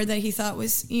record that he thought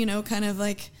was, kind of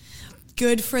like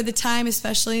good for the time,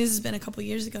 especially. This has been a couple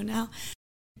years ago now.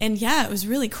 And yeah, it was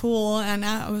really cool. And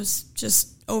I was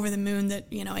just over the moon that,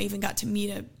 I even got to meet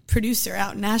a producer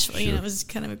out in Nashville. Sure. It was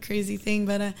kind of a crazy thing.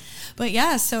 But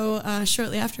yeah, so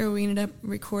shortly after we ended up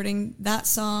recording that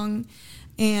song.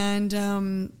 And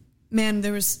man,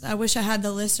 I wish I had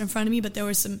the list in front of me, but there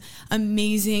were some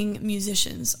amazing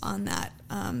musicians on that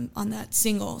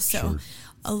single. So sure.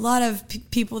 A lot of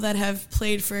people that have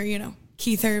played for,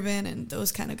 Keith Urban and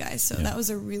those kind of guys. So that was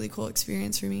a really cool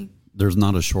experience for me. There's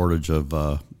not a shortage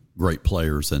of great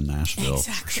players in Nashville.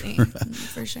 Exactly. Sure.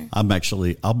 For sure. I'll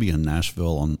be in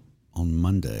Nashville on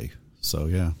Monday. So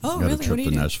yeah. Oh, got really? a trip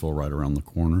to Nashville right around the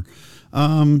corner.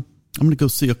 I'm going to go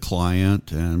see a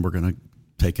client, and we're going to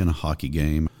take in a hockey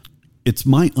game. It's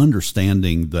my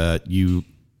understanding that you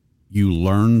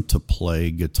learn to play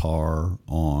guitar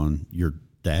on your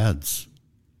dad's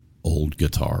old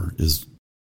guitar. Is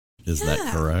that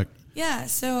correct? Yeah.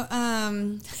 So,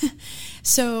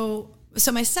 so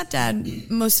my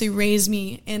stepdad mostly raised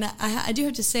me, and I do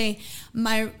have to say,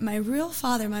 my real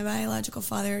father, my biological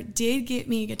father, did get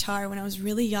me a guitar when I was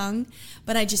really young,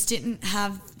 but I just didn't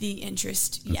have the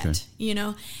interest yet,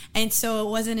 And so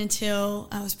it wasn't until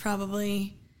I was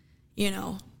probably,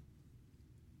 19,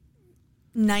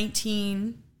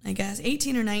 I guess,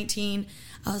 18 or 19,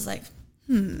 I was like,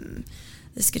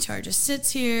 this guitar just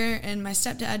sits here, and my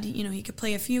stepdad, he could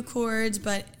play a few chords,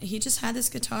 but he just had this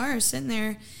guitar sitting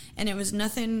there, and it was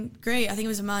nothing great. I think it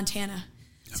was a Montana.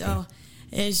 Okay. So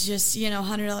it's just,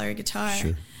 $100 guitar.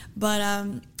 Sure. But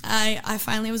I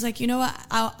finally was like, you know what,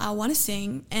 I want to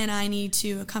sing, and I need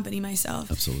to accompany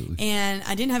myself. Absolutely. And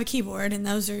I didn't have a keyboard, and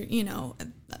those are,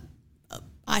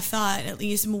 I thought at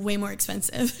least way more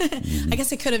expensive. I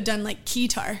guess I could have done like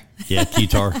keytar. Yeah,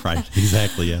 keytar, right?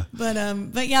 Exactly, yeah.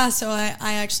 But yeah, so I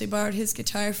actually borrowed his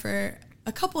guitar for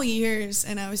a couple years,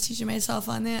 and I was teaching myself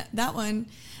on that one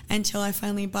until I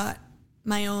finally bought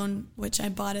my own, which I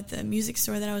bought at the music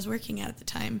store that I was working at the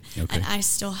time, and I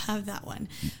still have that one.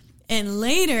 And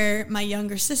later, my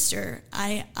younger sister,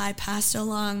 I passed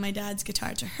along my dad's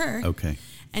guitar to her. Okay.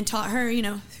 And taught her,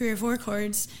 3 or 4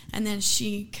 chords, and then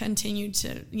she continued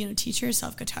to, teach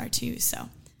herself guitar too. So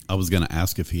I was going to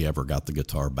ask if he ever got the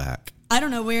guitar back. I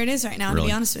don't know where it is right now, really? To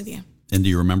be honest with you. And do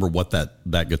you remember what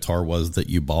that guitar was that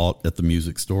you bought at the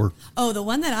music store? Oh, the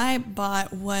one that I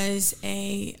bought was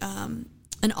an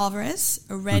Alvarez,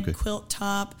 a red quilt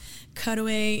top,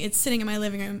 cutaway. It's sitting in my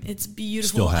living room. It's beautiful.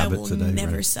 Still have I will it today,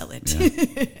 never right? sell it.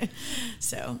 Yeah.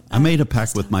 So I made a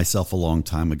pact with myself a long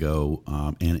time ago,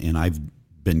 and I've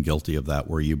been guilty of that,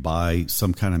 where you buy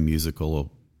some kind of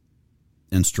musical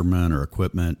instrument or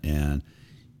equipment and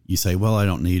you say, well, I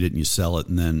don't need it, and you sell it,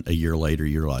 and then a year later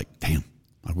you're like, damn,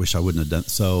 I wish I wouldn't have done.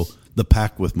 So the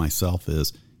pact with myself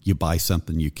is you buy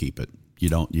something, you keep it. You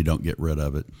don't get rid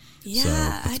of it. Yeah, so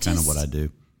that's kind of what I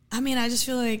do. I mean, I just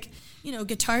feel like,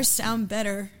 guitars sound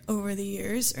better over the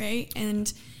years, right?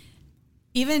 And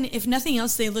even if nothing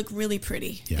else, they look really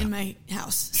pretty in my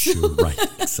house. Sure, right,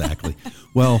 exactly.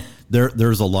 Well,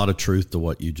 there's a lot of truth to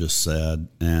what you just said,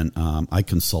 and I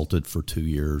consulted for 2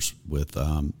 years with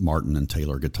Martin and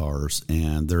Taylor Guitars,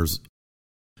 and there's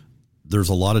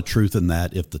a lot of truth in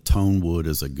that. If the tone wood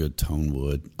is a good tone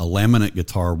wood, a laminate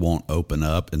guitar won't open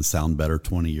up and sound better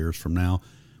 20 years from now.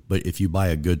 But if you buy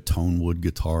a good tone wood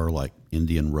guitar like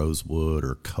Indian Rosewood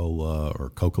or Koa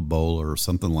or Coca-Cola or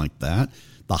something like that,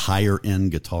 the higher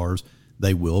end guitars,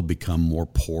 they will become more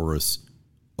porous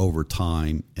over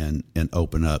time and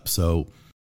open up. So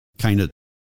kind of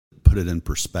put it in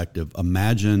perspective.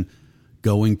 Imagine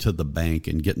going to the bank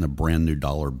and getting a brand new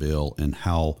dollar bill and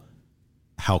how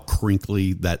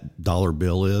crinkly that dollar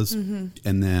bill is. Mm-hmm.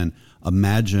 And then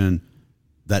imagine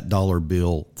that dollar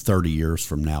bill 30 years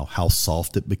from now, how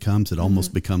soft it becomes. It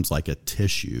almost becomes like a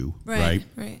tissue, right?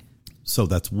 Right. So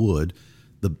that's wood.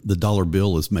 The dollar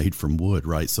bill is made from wood,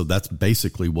 right? So that's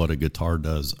basically what a guitar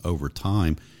does over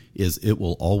time. is it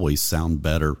will always sound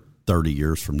better 30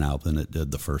 years from now than it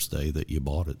did the first day that you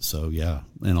bought it. So yeah,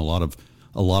 and a lot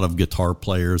of guitar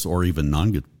players or even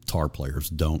non-guitar players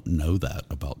don't know that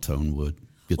about tone wood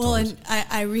guitars. Well, and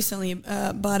I recently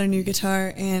bought a new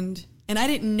guitar, and I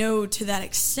didn't know to that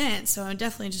extent, so I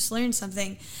definitely just learned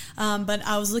something. But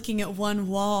I was looking at one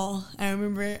wall, I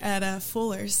remember, at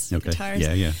Fuller's Guitars.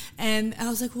 Yeah. And I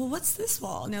was like, well, what's this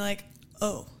wall? And they're like,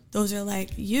 oh, those are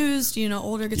like used,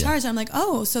 older guitars. Yeah. I'm like,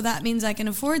 oh, so that means I can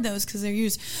afford those because they're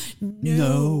used.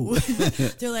 No.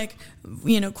 They're like,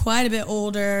 quite a bit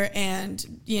older. And,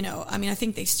 I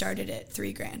think they started at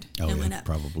 $3,000 and went up.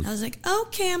 Probably. I was like,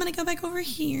 okay, I'm going to go back over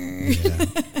here.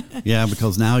 Yeah,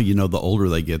 because now, the older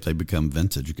they get, they become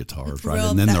vintage guitars, right?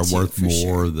 And then they're worth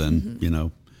more than,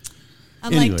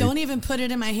 I'm like, don't even put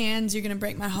it in my hands. You're going to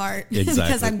break my heart. Exactly.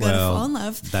 Because I'm going to fall in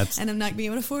love and I'm not going to be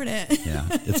able to afford it. Yeah.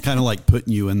 It's kind of like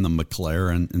putting you in the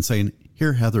McLaren and saying,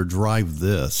 here, Heather, drive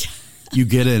this. You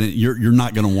get in it, you're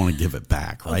not going to want to give it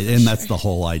back, right? And that's the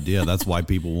whole idea. That's why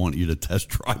people want you to test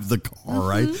drive the car,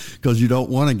 right? Because you don't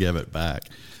want to give it back.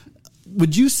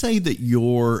 Would you say that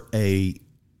you're a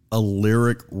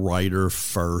lyric writer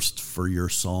first for your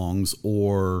songs,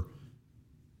 or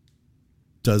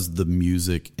does the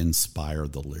music inspire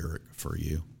the lyric for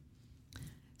you?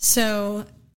 So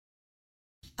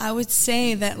I would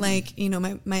say that,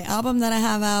 my album that I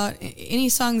have out, any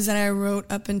songs that I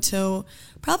wrote up until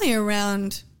probably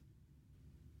around,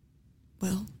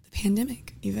 the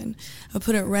pandemic even, I'll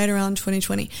put it right around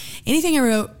 2020. Anything I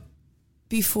wrote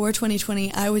before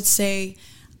 2020, I would say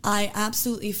I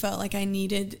absolutely felt like I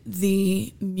needed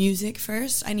the music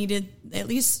first. I needed at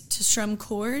least to strum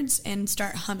chords and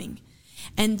start humming.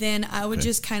 And then I would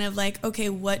just kind of okay,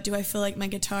 what do I feel like my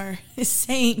guitar is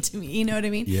saying to me? You know what I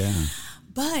mean? Yeah.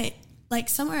 But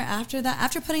somewhere after that,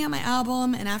 after putting out my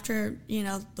album and after,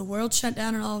 the world shut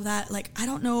down and all of that, I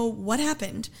don't know what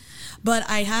happened, but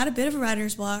I had a bit of a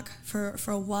writer's block for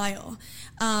a while.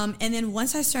 And then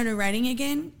once I started writing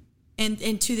again,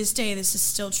 and to this day, this is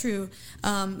still true.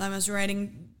 I was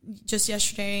writing just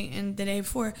yesterday and the day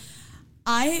before.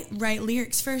 I write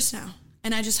lyrics first now.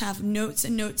 And I just have notes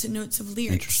and notes and notes of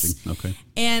lyrics. Interesting. Okay.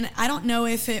 And I don't know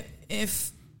if they're,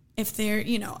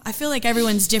 I feel like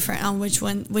everyone's different on which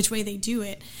way they do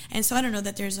it. And so I don't know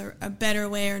that there's a better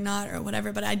way or not or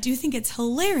whatever, but I do think it's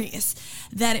hilarious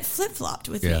that it flip-flopped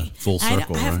with me. Full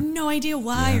circle, I have no idea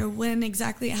why or when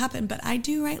exactly it happened, but I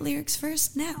do write lyrics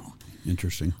first now.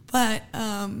 Interesting. But,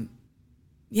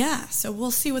 so we'll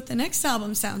see what the next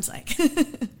album sounds like.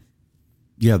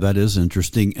 Yeah, that is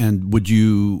interesting. And would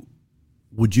you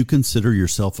consider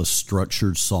yourself a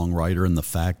structured songwriter in the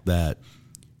fact that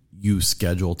you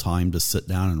schedule time to sit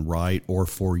down and write, or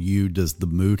for you, does the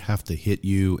mood have to hit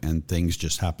you and things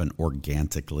just happen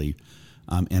organically?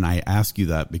 And I ask you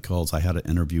that because I had an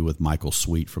interview with Michael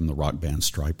Sweet from the rock band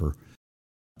Stryper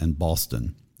in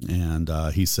Boston. And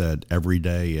he said every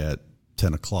day at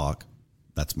 10 o'clock,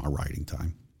 that's my writing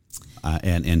time.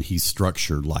 And he's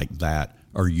structured like that.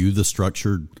 Are you the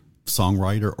structured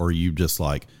songwriter, or are you just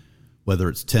whether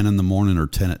it's 10 in the morning or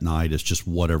 10 at night, it's just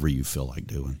whatever you feel like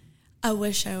doing? I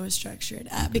wish I was structured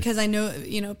because I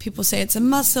know, people say it's a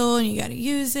muscle and you got to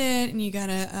use it and you got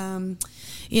to,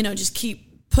 just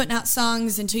keep putting out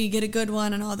songs until you get a good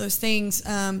one and all those things.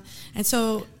 And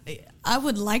so I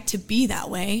would like to be that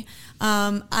way.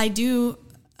 I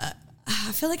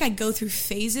feel like I go through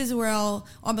phases where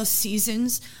almost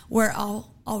seasons where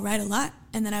I'll write a lot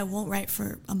and then I won't write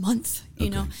for a month, you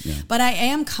know. Yeah. But I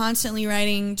am constantly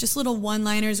writing just little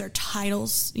one-liners or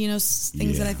titles,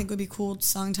 things that I think would be cool,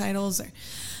 song titles,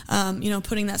 or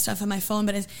putting that stuff on my phone.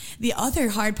 But the other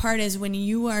hard part is when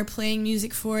you are playing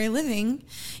music for a living,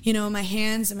 my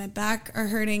hands and my back are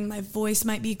hurting, my voice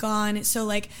might be gone. So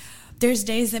there's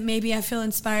days that maybe I feel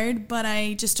inspired, but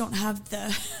I just don't have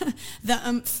the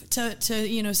oomph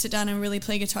to sit down and really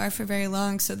play guitar for very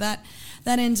long. So that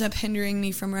ends up hindering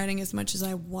me from writing as much as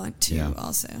I want to.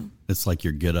 Also, it's like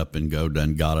your get up and go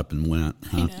done, got up and went.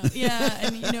 Huh? I know. Yeah,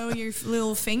 and your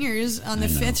little fingers on the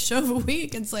fifth show of a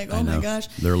week. It's like, oh my gosh,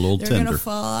 they're going to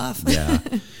fall off. Yeah.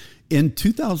 In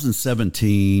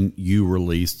 2017, you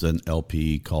released an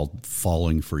LP called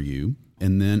 "Falling for You."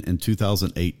 And then in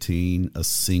 2018, a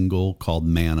single called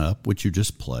Man Up, which you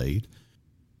just played.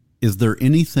 Is there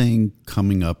anything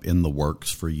coming up in the works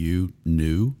for you,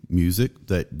 new music,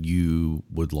 that you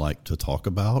would like to talk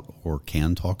about or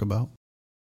can talk about?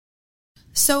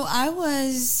 So I've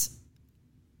always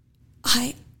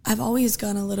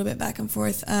gone a little bit back and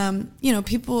forth.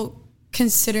 People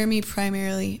consider me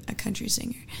primarily a country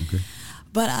singer. Okay.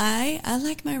 But I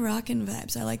like my rockin'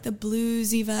 vibes. I like the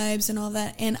bluesy vibes and all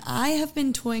that. And I have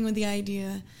been toying with the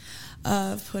idea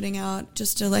of putting out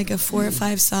just a 4 or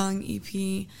 5 song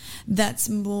EP that's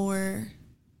more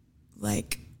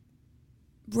like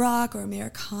rock or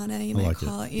Americana, you might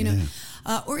call it, you know,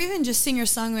 or even just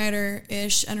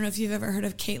singer-songwriter-ish. I don't know if you've ever heard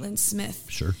of Caitlin Smith.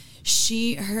 Sure.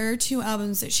 Her 2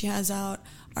 albums that she has out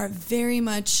are very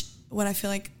much what I feel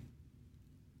like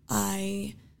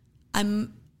I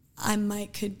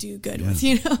might could do good with,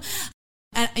 you know.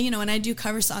 And, you know, and I do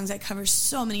cover songs. I cover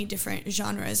so many different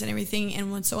genres and everything.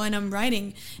 And when I'm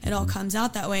writing, it all comes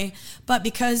out that way. But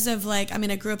because of I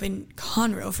grew up in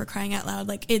Conroe, for crying out loud.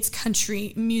 Like, it's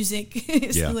country music.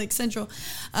 It's like central.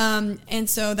 And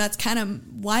so that's kind of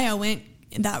why I went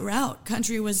that route.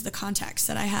 Country was the context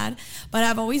that I had. But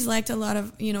I've always liked a lot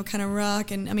of, you know, kind of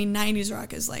rock. And 90s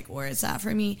rock is like where it's at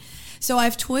for me. So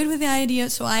I've toyed with the idea.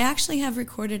 So I actually have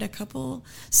recorded a couple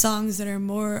songs that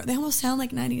are they almost sound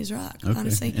like 90s rock,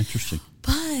 honestly. Interesting.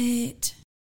 But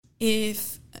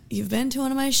if you've been to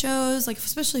one of my shows, like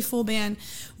especially full band,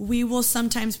 we will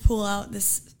sometimes pull out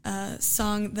this another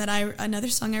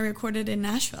song I recorded in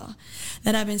Nashville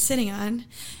that I've been sitting on,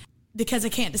 because I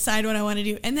can't decide what I want to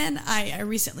do. And then I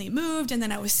recently moved, and then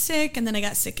I was sick, and then I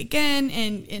got sick again,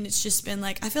 and it's just been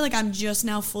I feel like I'm just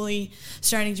now fully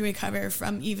starting to recover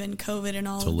from even COVID and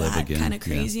all of that kind of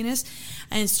craziness,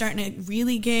 and starting to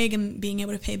really gig and being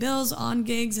able to pay bills on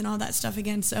gigs and all that stuff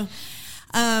again. So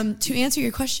to answer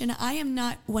your question, I am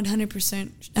not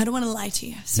 100%, I don't want to lie to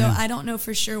you. So I don't know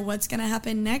for sure what's going to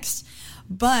happen next,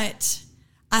 but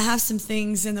I have some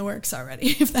things in the works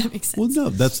already, if that makes sense. Well, no,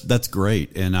 that's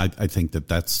great, and I think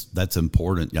that's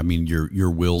important. I mean,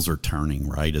 your wheels are turning,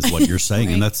 right? Is what you're saying,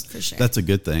 right, and that's a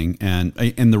good thing. And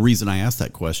the reason I asked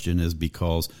that question is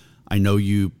because I know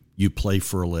you play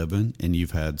for a living, and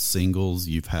you've had singles,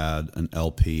 you've had an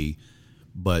LP,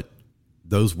 but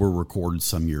those were recorded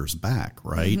some years back,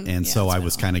 right? Mm-hmm. And so I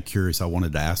was kind of curious. I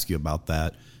wanted to ask you about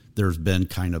that. There's been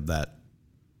kind of that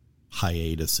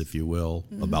hiatus, if you will,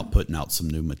 about putting out some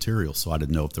new material. So I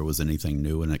didn't know if there was anything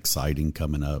new and exciting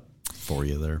coming up for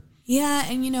you there. Yeah.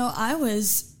 And, you know, I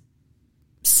was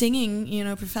singing, you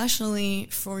know, professionally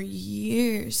for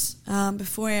years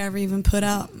before I ever even put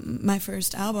out my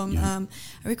first album.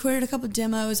 I recorded a couple of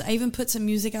demos. I even put some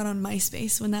music out on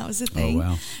MySpace when that was a thing. Oh,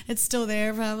 wow. It's still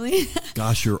there, probably.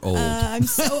 Gosh, you're old. I'm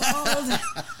so old.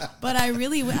 But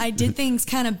I did things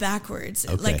kind of backwards.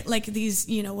 Okay. Like these,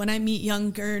 you know, when I meet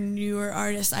younger, newer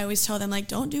artists, I always tell them, like,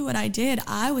 don't do what I did.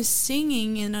 I was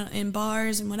singing in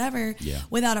bars and whatever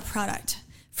without a product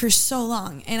for so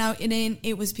long. And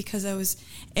it was because I was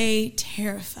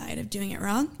terrified of doing it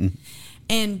wrong,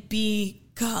 and B,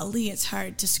 golly, it's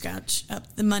hard to scratch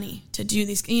up the money to do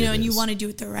these, you know, and you want to do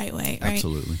it the right way, right?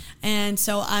 Absolutely. And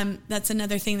so that's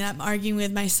another thing that I'm arguing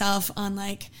with myself on,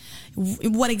 like,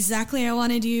 what exactly I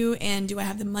want to do, and do I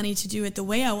have the money to do it the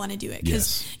way I want to do it?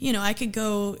 Because, you know, I could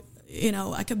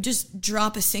just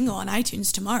drop a single on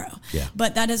iTunes tomorrow. Yeah.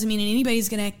 But that doesn't mean anybody's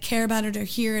going to care about it or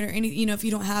hear it or any, you know, if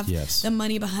you don't have the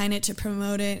money behind it to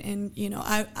promote it. And, you know,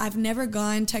 I've never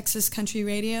gone Texas country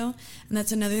radio. And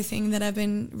that's another thing that I've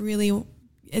been really,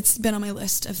 it's been on my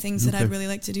list of things that I'd really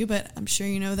like to do, but I'm sure,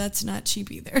 you know, that's not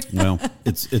cheap either. Well,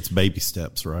 it's baby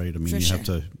steps, right? I mean,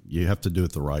 you have to do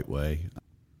it the right way.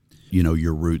 You know,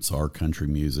 your roots are country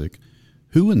music.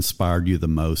 Who inspired you the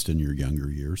most in your younger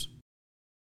years?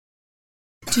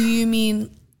 Do you mean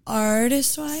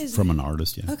artist-wise? From an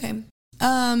artist, yeah. Okay.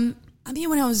 I mean,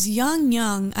 when I was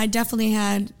young, I definitely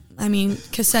had,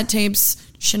 cassette tapes,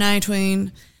 Shania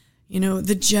Twain, you know,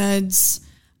 the Judds.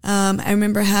 I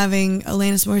remember having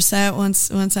Alanis Morissette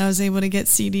once I was able to get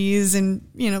CDs, and,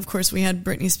 you know, of course we had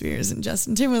Britney Spears and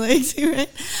Justin Timberlake too, right?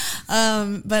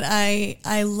 But I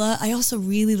also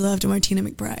really loved Martina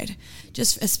McBride,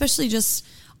 especially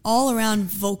all around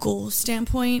vocal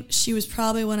standpoint. She was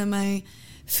probably one of my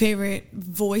favorite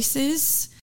voices.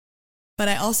 But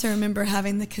I also remember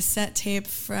having the cassette tape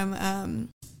from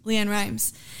Leanne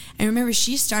Rimes. I remember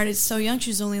she started so young. She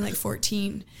was only like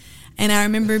 14. And I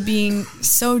remember being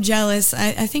so jealous.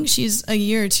 I think she's a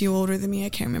year or two older than me. I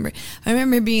can't remember. I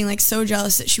remember being like so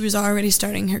jealous that she was already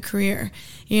starting her career,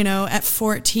 you know, at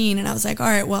 14. And I was like, all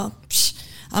right, well,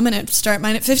 I'm going to start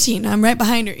mine at 15. I'm right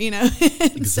behind her, you know.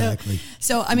 Exactly.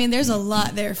 So, I mean, there's a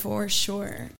lot there for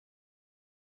sure.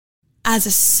 As a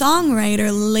songwriter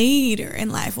later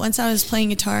in life, once I was playing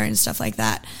guitar and stuff like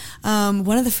that,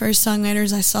 one of the first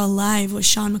songwriters I saw live was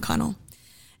Sean McConnell.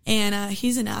 And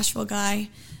he's a Nashville guy.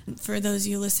 For those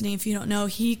of you listening, if you don't know,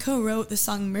 he co-wrote the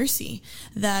song Mercy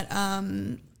that,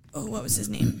 what was his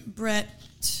name?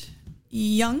 Brett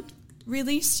Young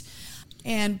released.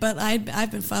 But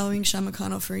I've been following Sean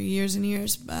McConnell for years and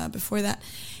years before that.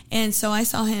 And so I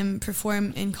saw him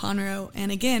perform in Conroe. And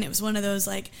again, it was one of those,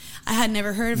 like, I had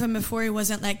never heard of him before. He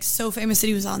wasn't like so famous that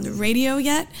he was on the radio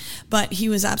yet, but he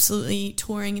was absolutely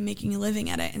touring and making a living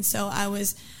at it. And so I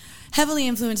was heavily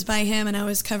influenced by him, and I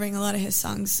was covering a lot of his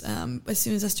songs as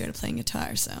soon as I started playing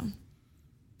guitar. So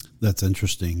that's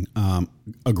interesting. A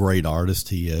great artist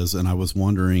he is, and I was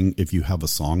wondering if you have a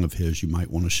song of his you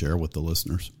might want to share with the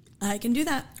listeners. I can do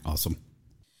that. Awesome.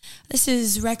 This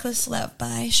is Reckless Love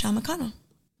by Sean McConnell.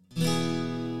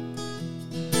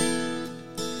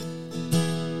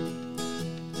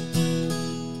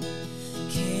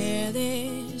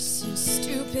 Careless and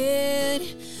stupid,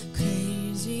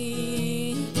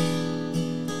 crazy,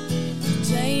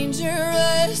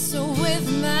 dangerous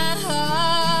with my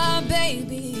heart,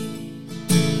 baby.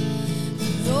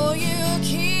 Though you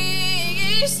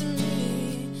kiss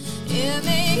me, it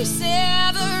makes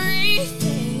everything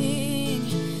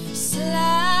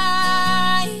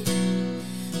slide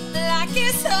like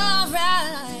it's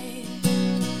alright.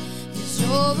 It's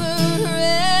over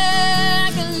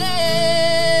reckless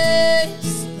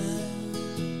love.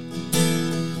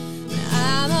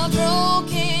 I'm a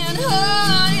broken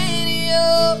heart in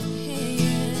your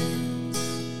hands.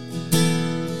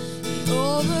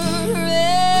 Over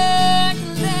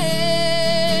reckless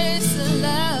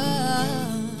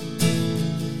love.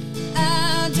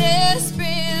 I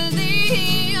desperately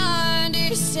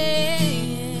understand.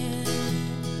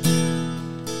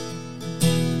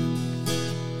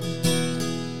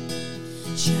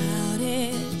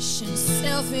 Childish and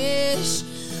selfish,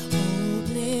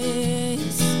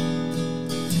 hopeless.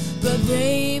 But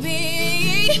baby,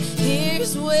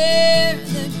 here's where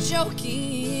the joke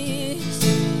is.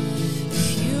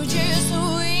 If you just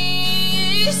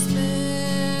whisper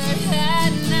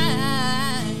at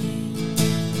night,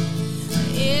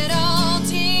 it all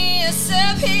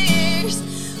disappears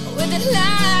with a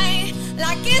light,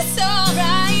 like it's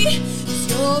alright.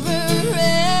 It's over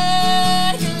reckless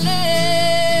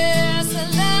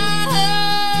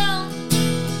love.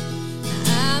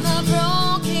 I'm a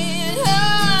broken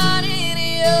heart in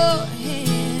your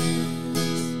hands.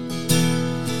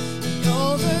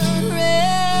 Over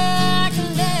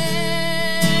reckless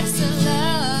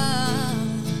love.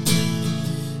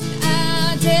 I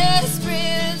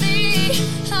desperately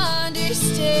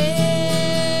understand.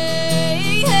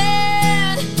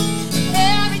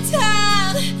 Every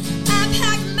time I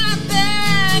pack my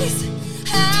bags,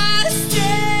 I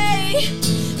stay.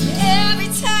 Every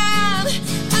time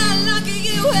I lock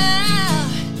you out,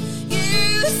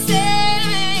 you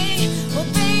say, well,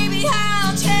 baby,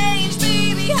 I'll change,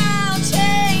 baby, I'll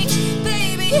change,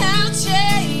 baby, I'll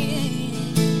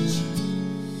change.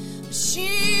 But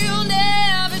she'll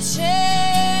never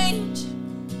change.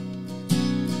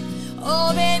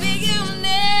 Oh, baby, you'll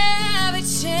never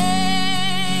change.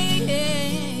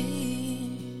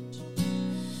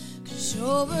 'Cause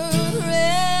over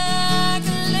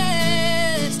reckless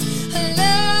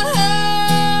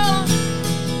love,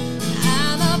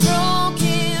 I'm a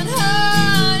broken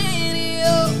heart in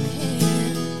your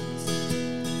hands.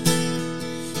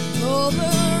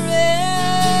 Over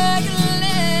reckless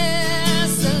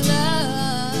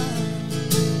love,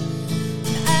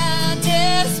 I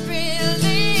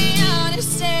desperately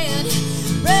understand.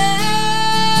 Reckless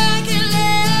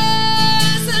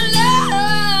love.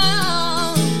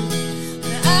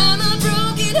 I'm a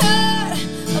broken heart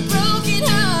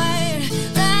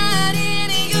right in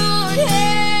your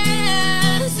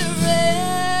hands.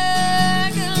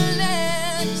 Reckless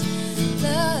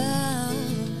love.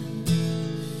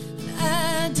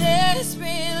 I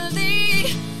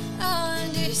desperately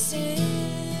understand.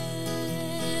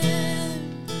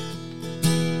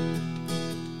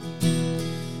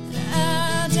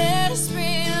 I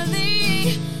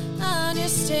desperately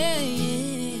understand.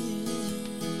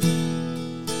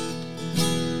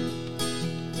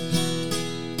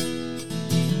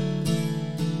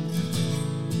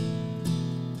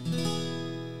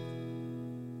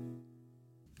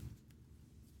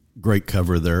 Great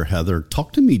cover there, Heather.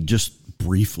 Talk to me just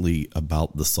briefly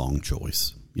about the song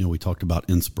choice. You know, we talked about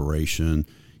inspiration.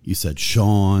 You said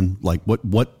Sean. Like,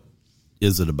 what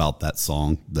is it about that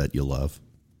song that you love?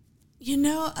 You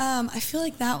know, I feel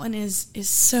like that one is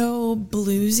so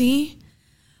bluesy,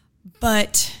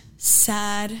 but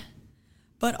sad,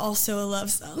 but also a love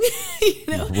song. You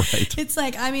know, Right. It's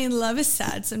like, I mean, love is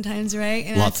sad sometimes, right?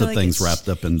 And Lots I feel of like things wrapped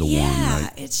up into one, Yeah,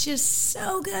 right? it's just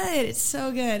so good. It's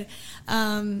so good.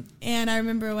 And I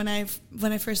remember when I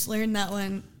first learned that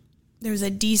one, there was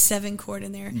a D7 chord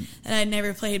in there that I'd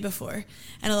never played before.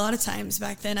 And a lot of times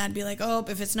back then I'd be like, oh,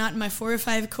 if it's not in my 4 or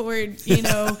 5 chord,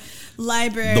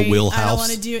 library, the wheelhouse. I don't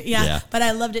want to do it. Yeah. But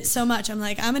I loved it so much. I'm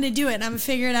like, I'm going to do it and I'm going to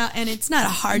figure it out. And it's not a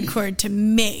hard chord to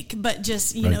make, but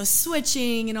just,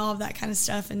 switching and all of that kind of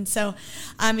stuff. And so,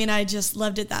 I just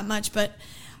loved it that much. But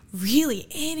really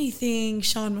anything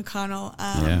Sean McConnell,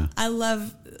 I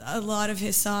love a lot of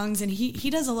his songs, and he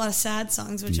does a lot of sad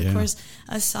songs, which of course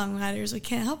us songwriters, we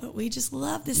can't help it, we just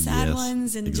love the sad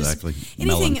ones, and just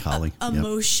anything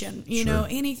emotion,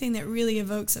 anything that really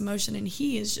evokes emotion, and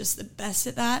he is just the best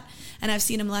at that. And I've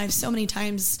seen him live so many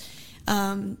times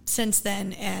since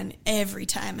then, and every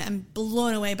time I'm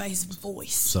blown away by his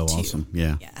voice. So too. Awesome.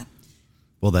 Yeah.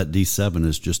 Well, that D7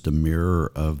 is just a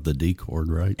mirror of the D chord,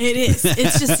 right? It is.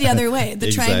 It's just the other way.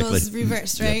 The triangle is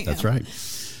reversed, right? Yep, that's right.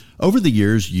 Over the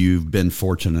years, you've been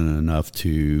fortunate enough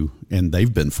and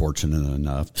they've been fortunate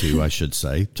enough to, I should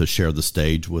say, to share the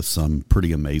stage with some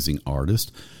pretty amazing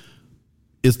artists.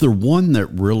 Is there one that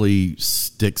really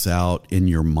sticks out in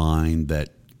your mind that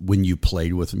when you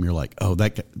played with them, you're like, oh,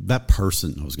 that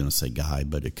person, I was going to say guy,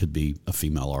 but it could be a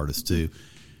female artist too.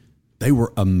 They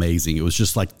were amazing. It was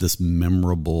just like this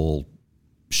memorable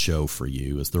show for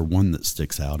you. Is there one that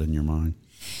sticks out in your mind?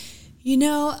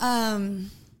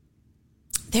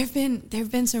 There've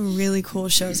been some really cool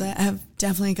shows. I have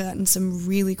definitely gotten some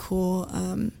really cool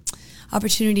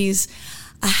opportunities.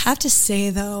 I have to say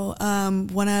though,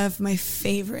 one of my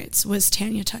favorites was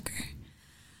Tanya Tucker.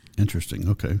 Interesting.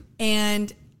 Okay.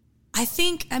 And I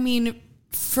think,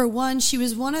 for one, she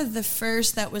was one of the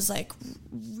first that was like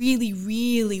really,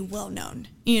 really well known,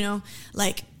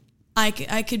 like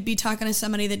I could be talking to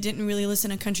somebody that didn't really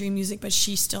listen to country music, but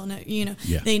she still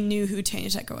they knew who Tanya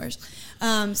Tucker was.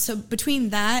 So between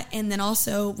that, and then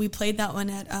also we played that one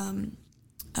at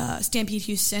Stampede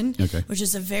Houston, which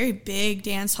is a very big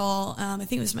dance hall. I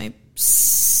think it was my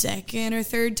second or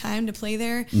third time to play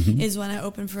there is when I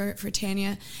opened for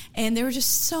Tanya, and there were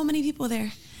just so many people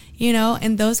there.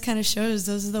 And those kind of shows,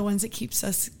 those are the ones that keeps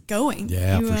us going.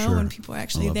 Yeah, for sure. When people are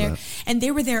actually there. That. And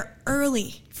they were there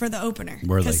early for the opener.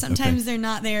 Because sometimes they're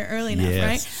not there early enough,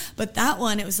 right? But that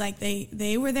one, it was like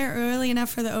they were there early enough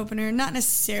for the opener. Not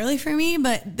necessarily for me,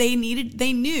 but they knew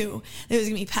that it was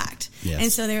going to be packed. Yes.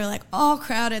 And so they were like all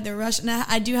crowded. They're rushing.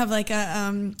 I do have like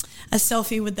a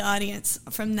selfie with the audience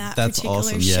from that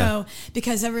particular show,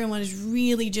 because everyone is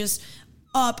really just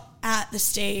up at the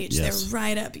stage. They're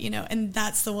right up, and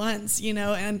that's the ones,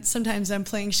 and sometimes I'm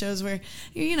playing shows where,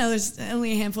 there's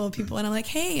only a handful of people, and I'm like,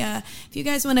 hey, if you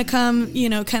guys want to come,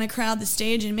 kind of crowd the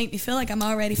stage and make me feel like I'm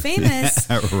already famous,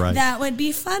 that would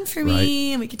be fun for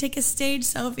me, and we could take a stage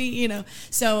selfie,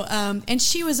 so, and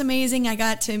she was amazing. I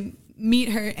got to meet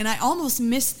her, and I almost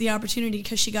missed the opportunity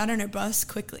because she got on her bus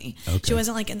quickly. She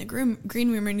wasn't like in the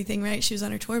green room or anything, right? She was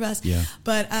on her tour bus,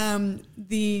 but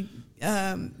the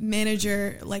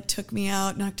manager took me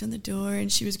out, knocked on the door,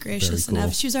 and she was gracious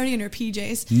enough. She was already in her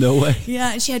PJs. No way.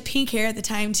 Yeah, and she had pink hair at the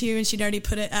time too, and she'd already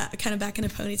put it kind of back in a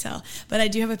ponytail. But I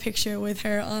do have a picture with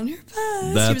her on her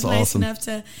bus. That's she was nice enough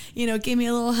to, give me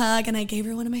a little hug, and I gave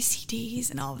her one of my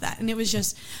CDs and all of that. And it was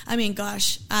just, I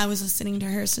was listening to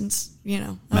her since,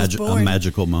 I was born. A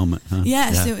magical moment, huh?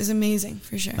 Yes, it was amazing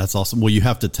for sure. That's awesome. Well, you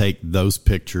have to take those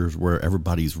pictures where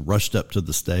everybody's rushed up to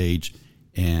the stage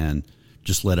and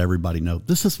just let everybody know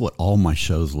this is what all my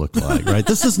shows look like, right?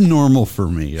 This is normal for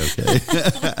me, okay? Wouldn't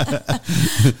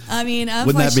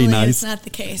that be nice? It's not the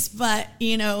case, but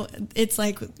it's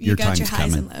like you got your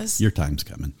highs and lows. Your time's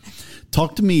coming.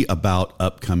 Talk to me about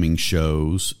upcoming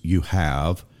shows you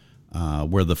have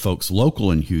where the folks local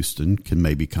in Houston can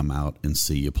maybe come out and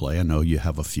see you play. I know you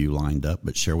have a few lined up,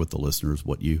 but share with the listeners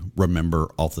what you remember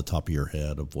off the top of your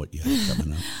head of what you have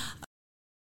coming up.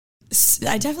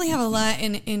 I definitely have a lot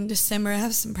in December. I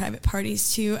have some private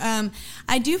parties too.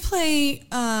 I do play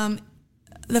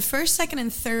the first, second,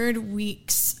 and third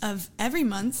weeks of every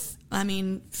month.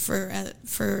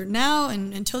 For now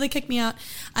and until they kick me out,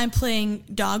 I'm playing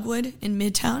Dogwood in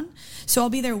Midtown. So I'll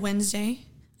be there Wednesday,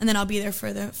 and then I'll be there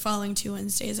for the following 2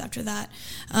 Wednesdays after that.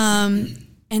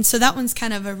 And so that one's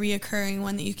kind of a reoccurring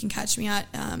one that you can catch me at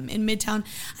in Midtown.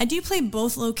 I do play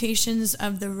both locations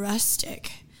of the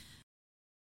Rustic.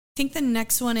 I think the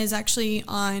next one is actually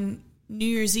on New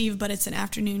Year's Eve, but it's an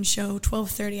afternoon show,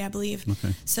 12:30, I believe.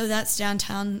 Okay. So that's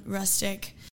downtown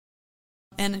Rustic.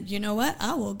 And you know what?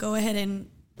 I will go ahead and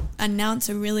announce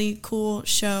a really cool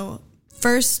show.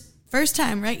 First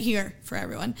time right here for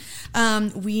everyone.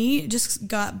 We just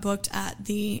got booked at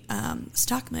the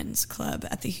Stockman's Club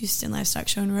at the Houston Livestock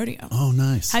Show and Rodeo. Oh,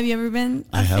 nice. Have you ever been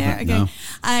up there? I haven't, no.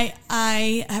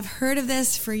 I have heard of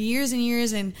this for years and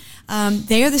years, and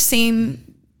they are the same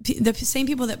the same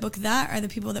people that book that are the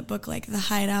people that book like the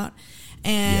Hideout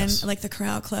and like the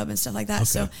Corral Club and stuff like that. Okay.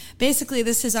 So basically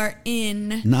this is our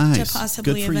in to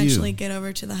possibly eventually get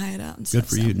over to the Hideout and stuff. Good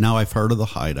for you. Now I've heard of the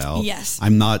Hideout. Yes.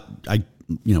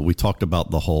 We talked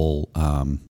about the whole,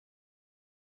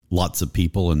 lots of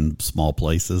people in small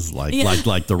places, like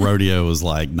the rodeo is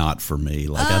like not for me.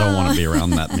 Like I don't want to be around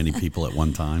that many people at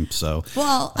one time. So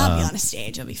well, I'll be on a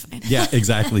stage. I'll be fine. Yeah,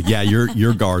 exactly. Yeah,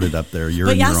 you're guarded up there.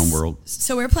 You're in your own world.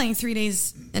 So we're playing 3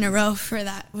 days in a row for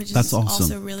that, which is awesome.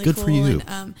 Also really good cool. For you.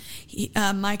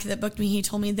 And Mike that booked me, he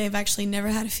told me they've actually never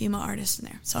had a female artist in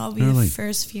there. So I'll be the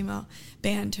first female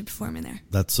band to perform in there.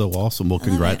 That's so awesome. Well,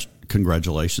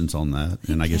 congratulations on that.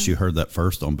 And I guess you heard that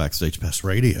first on Backstage Pass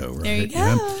Radio, right? There you go.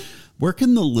 Yeah. Where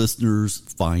can the listeners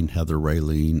find Heather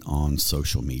Rayleen on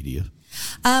social media?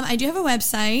 I do have a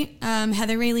website,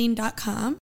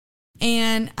 heatherrayleen.com.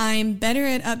 And I'm better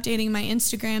at updating my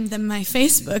Instagram than my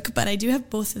Facebook, but I do have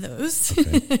both of those.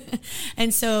 Okay.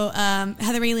 And so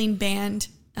Heather Rayleen Band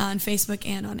on Facebook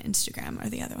and on Instagram are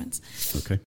the other ones.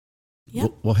 Okay.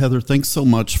 Yep. Well, Heather, thanks so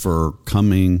much for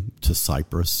coming to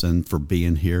Cypress and for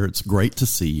being here. It's great to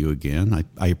see you again.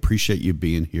 I appreciate you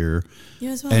being here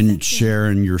and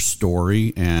sharing your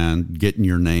story and getting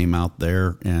your name out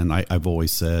there. And I've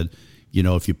always said,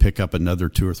 if you pick up another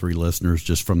 2 or 3 listeners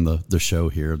just from the show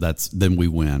here, then we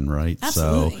win, right?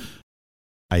 Absolutely. So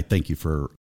I thank you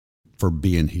for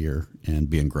being here and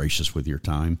being gracious with your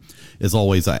time. As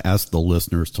always, I ask the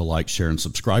listeners to like, share, and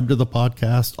subscribe to the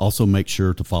podcast. Also, make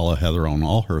sure to follow Heather on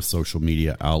all her social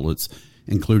media outlets,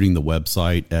 including the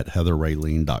website at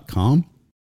heatherrayleen.com.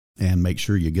 And make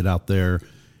sure you get out there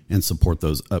and support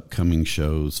those upcoming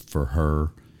shows for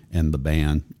her and the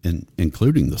band,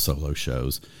 including the solo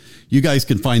shows. You guys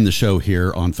can find the show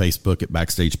here on Facebook at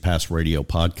Backstage Pass Radio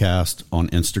Podcast, on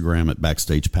Instagram at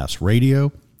Backstage Pass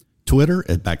Radio, Twitter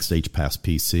at Backstage Pass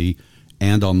PC,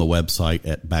 and on the website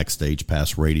at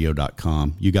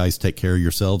BackstagePassRadio.com. You guys take care of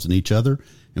yourselves and each other,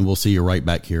 and we'll see you right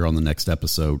back here on the next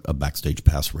episode of Backstage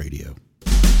Pass Radio.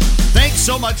 Thanks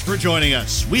so much for joining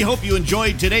us. We hope you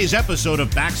enjoyed today's episode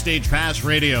of Backstage Pass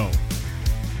Radio.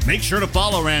 Make sure to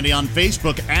follow Randy on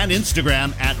Facebook and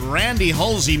Instagram at Randy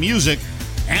Halsey Music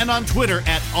and on Twitter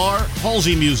at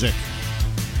 @RHalseyMusic.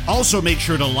 Also, make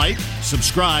sure to like,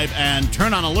 subscribe, and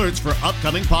turn on alerts for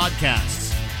upcoming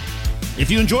podcasts. If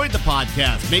you enjoyed the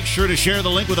podcast, make sure to share the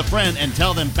link with a friend and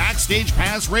tell them Backstage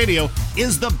Pass Radio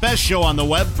is the best show on the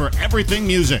web for everything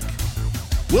music.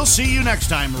 We'll see you next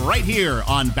time right here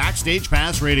on Backstage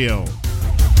Pass Radio.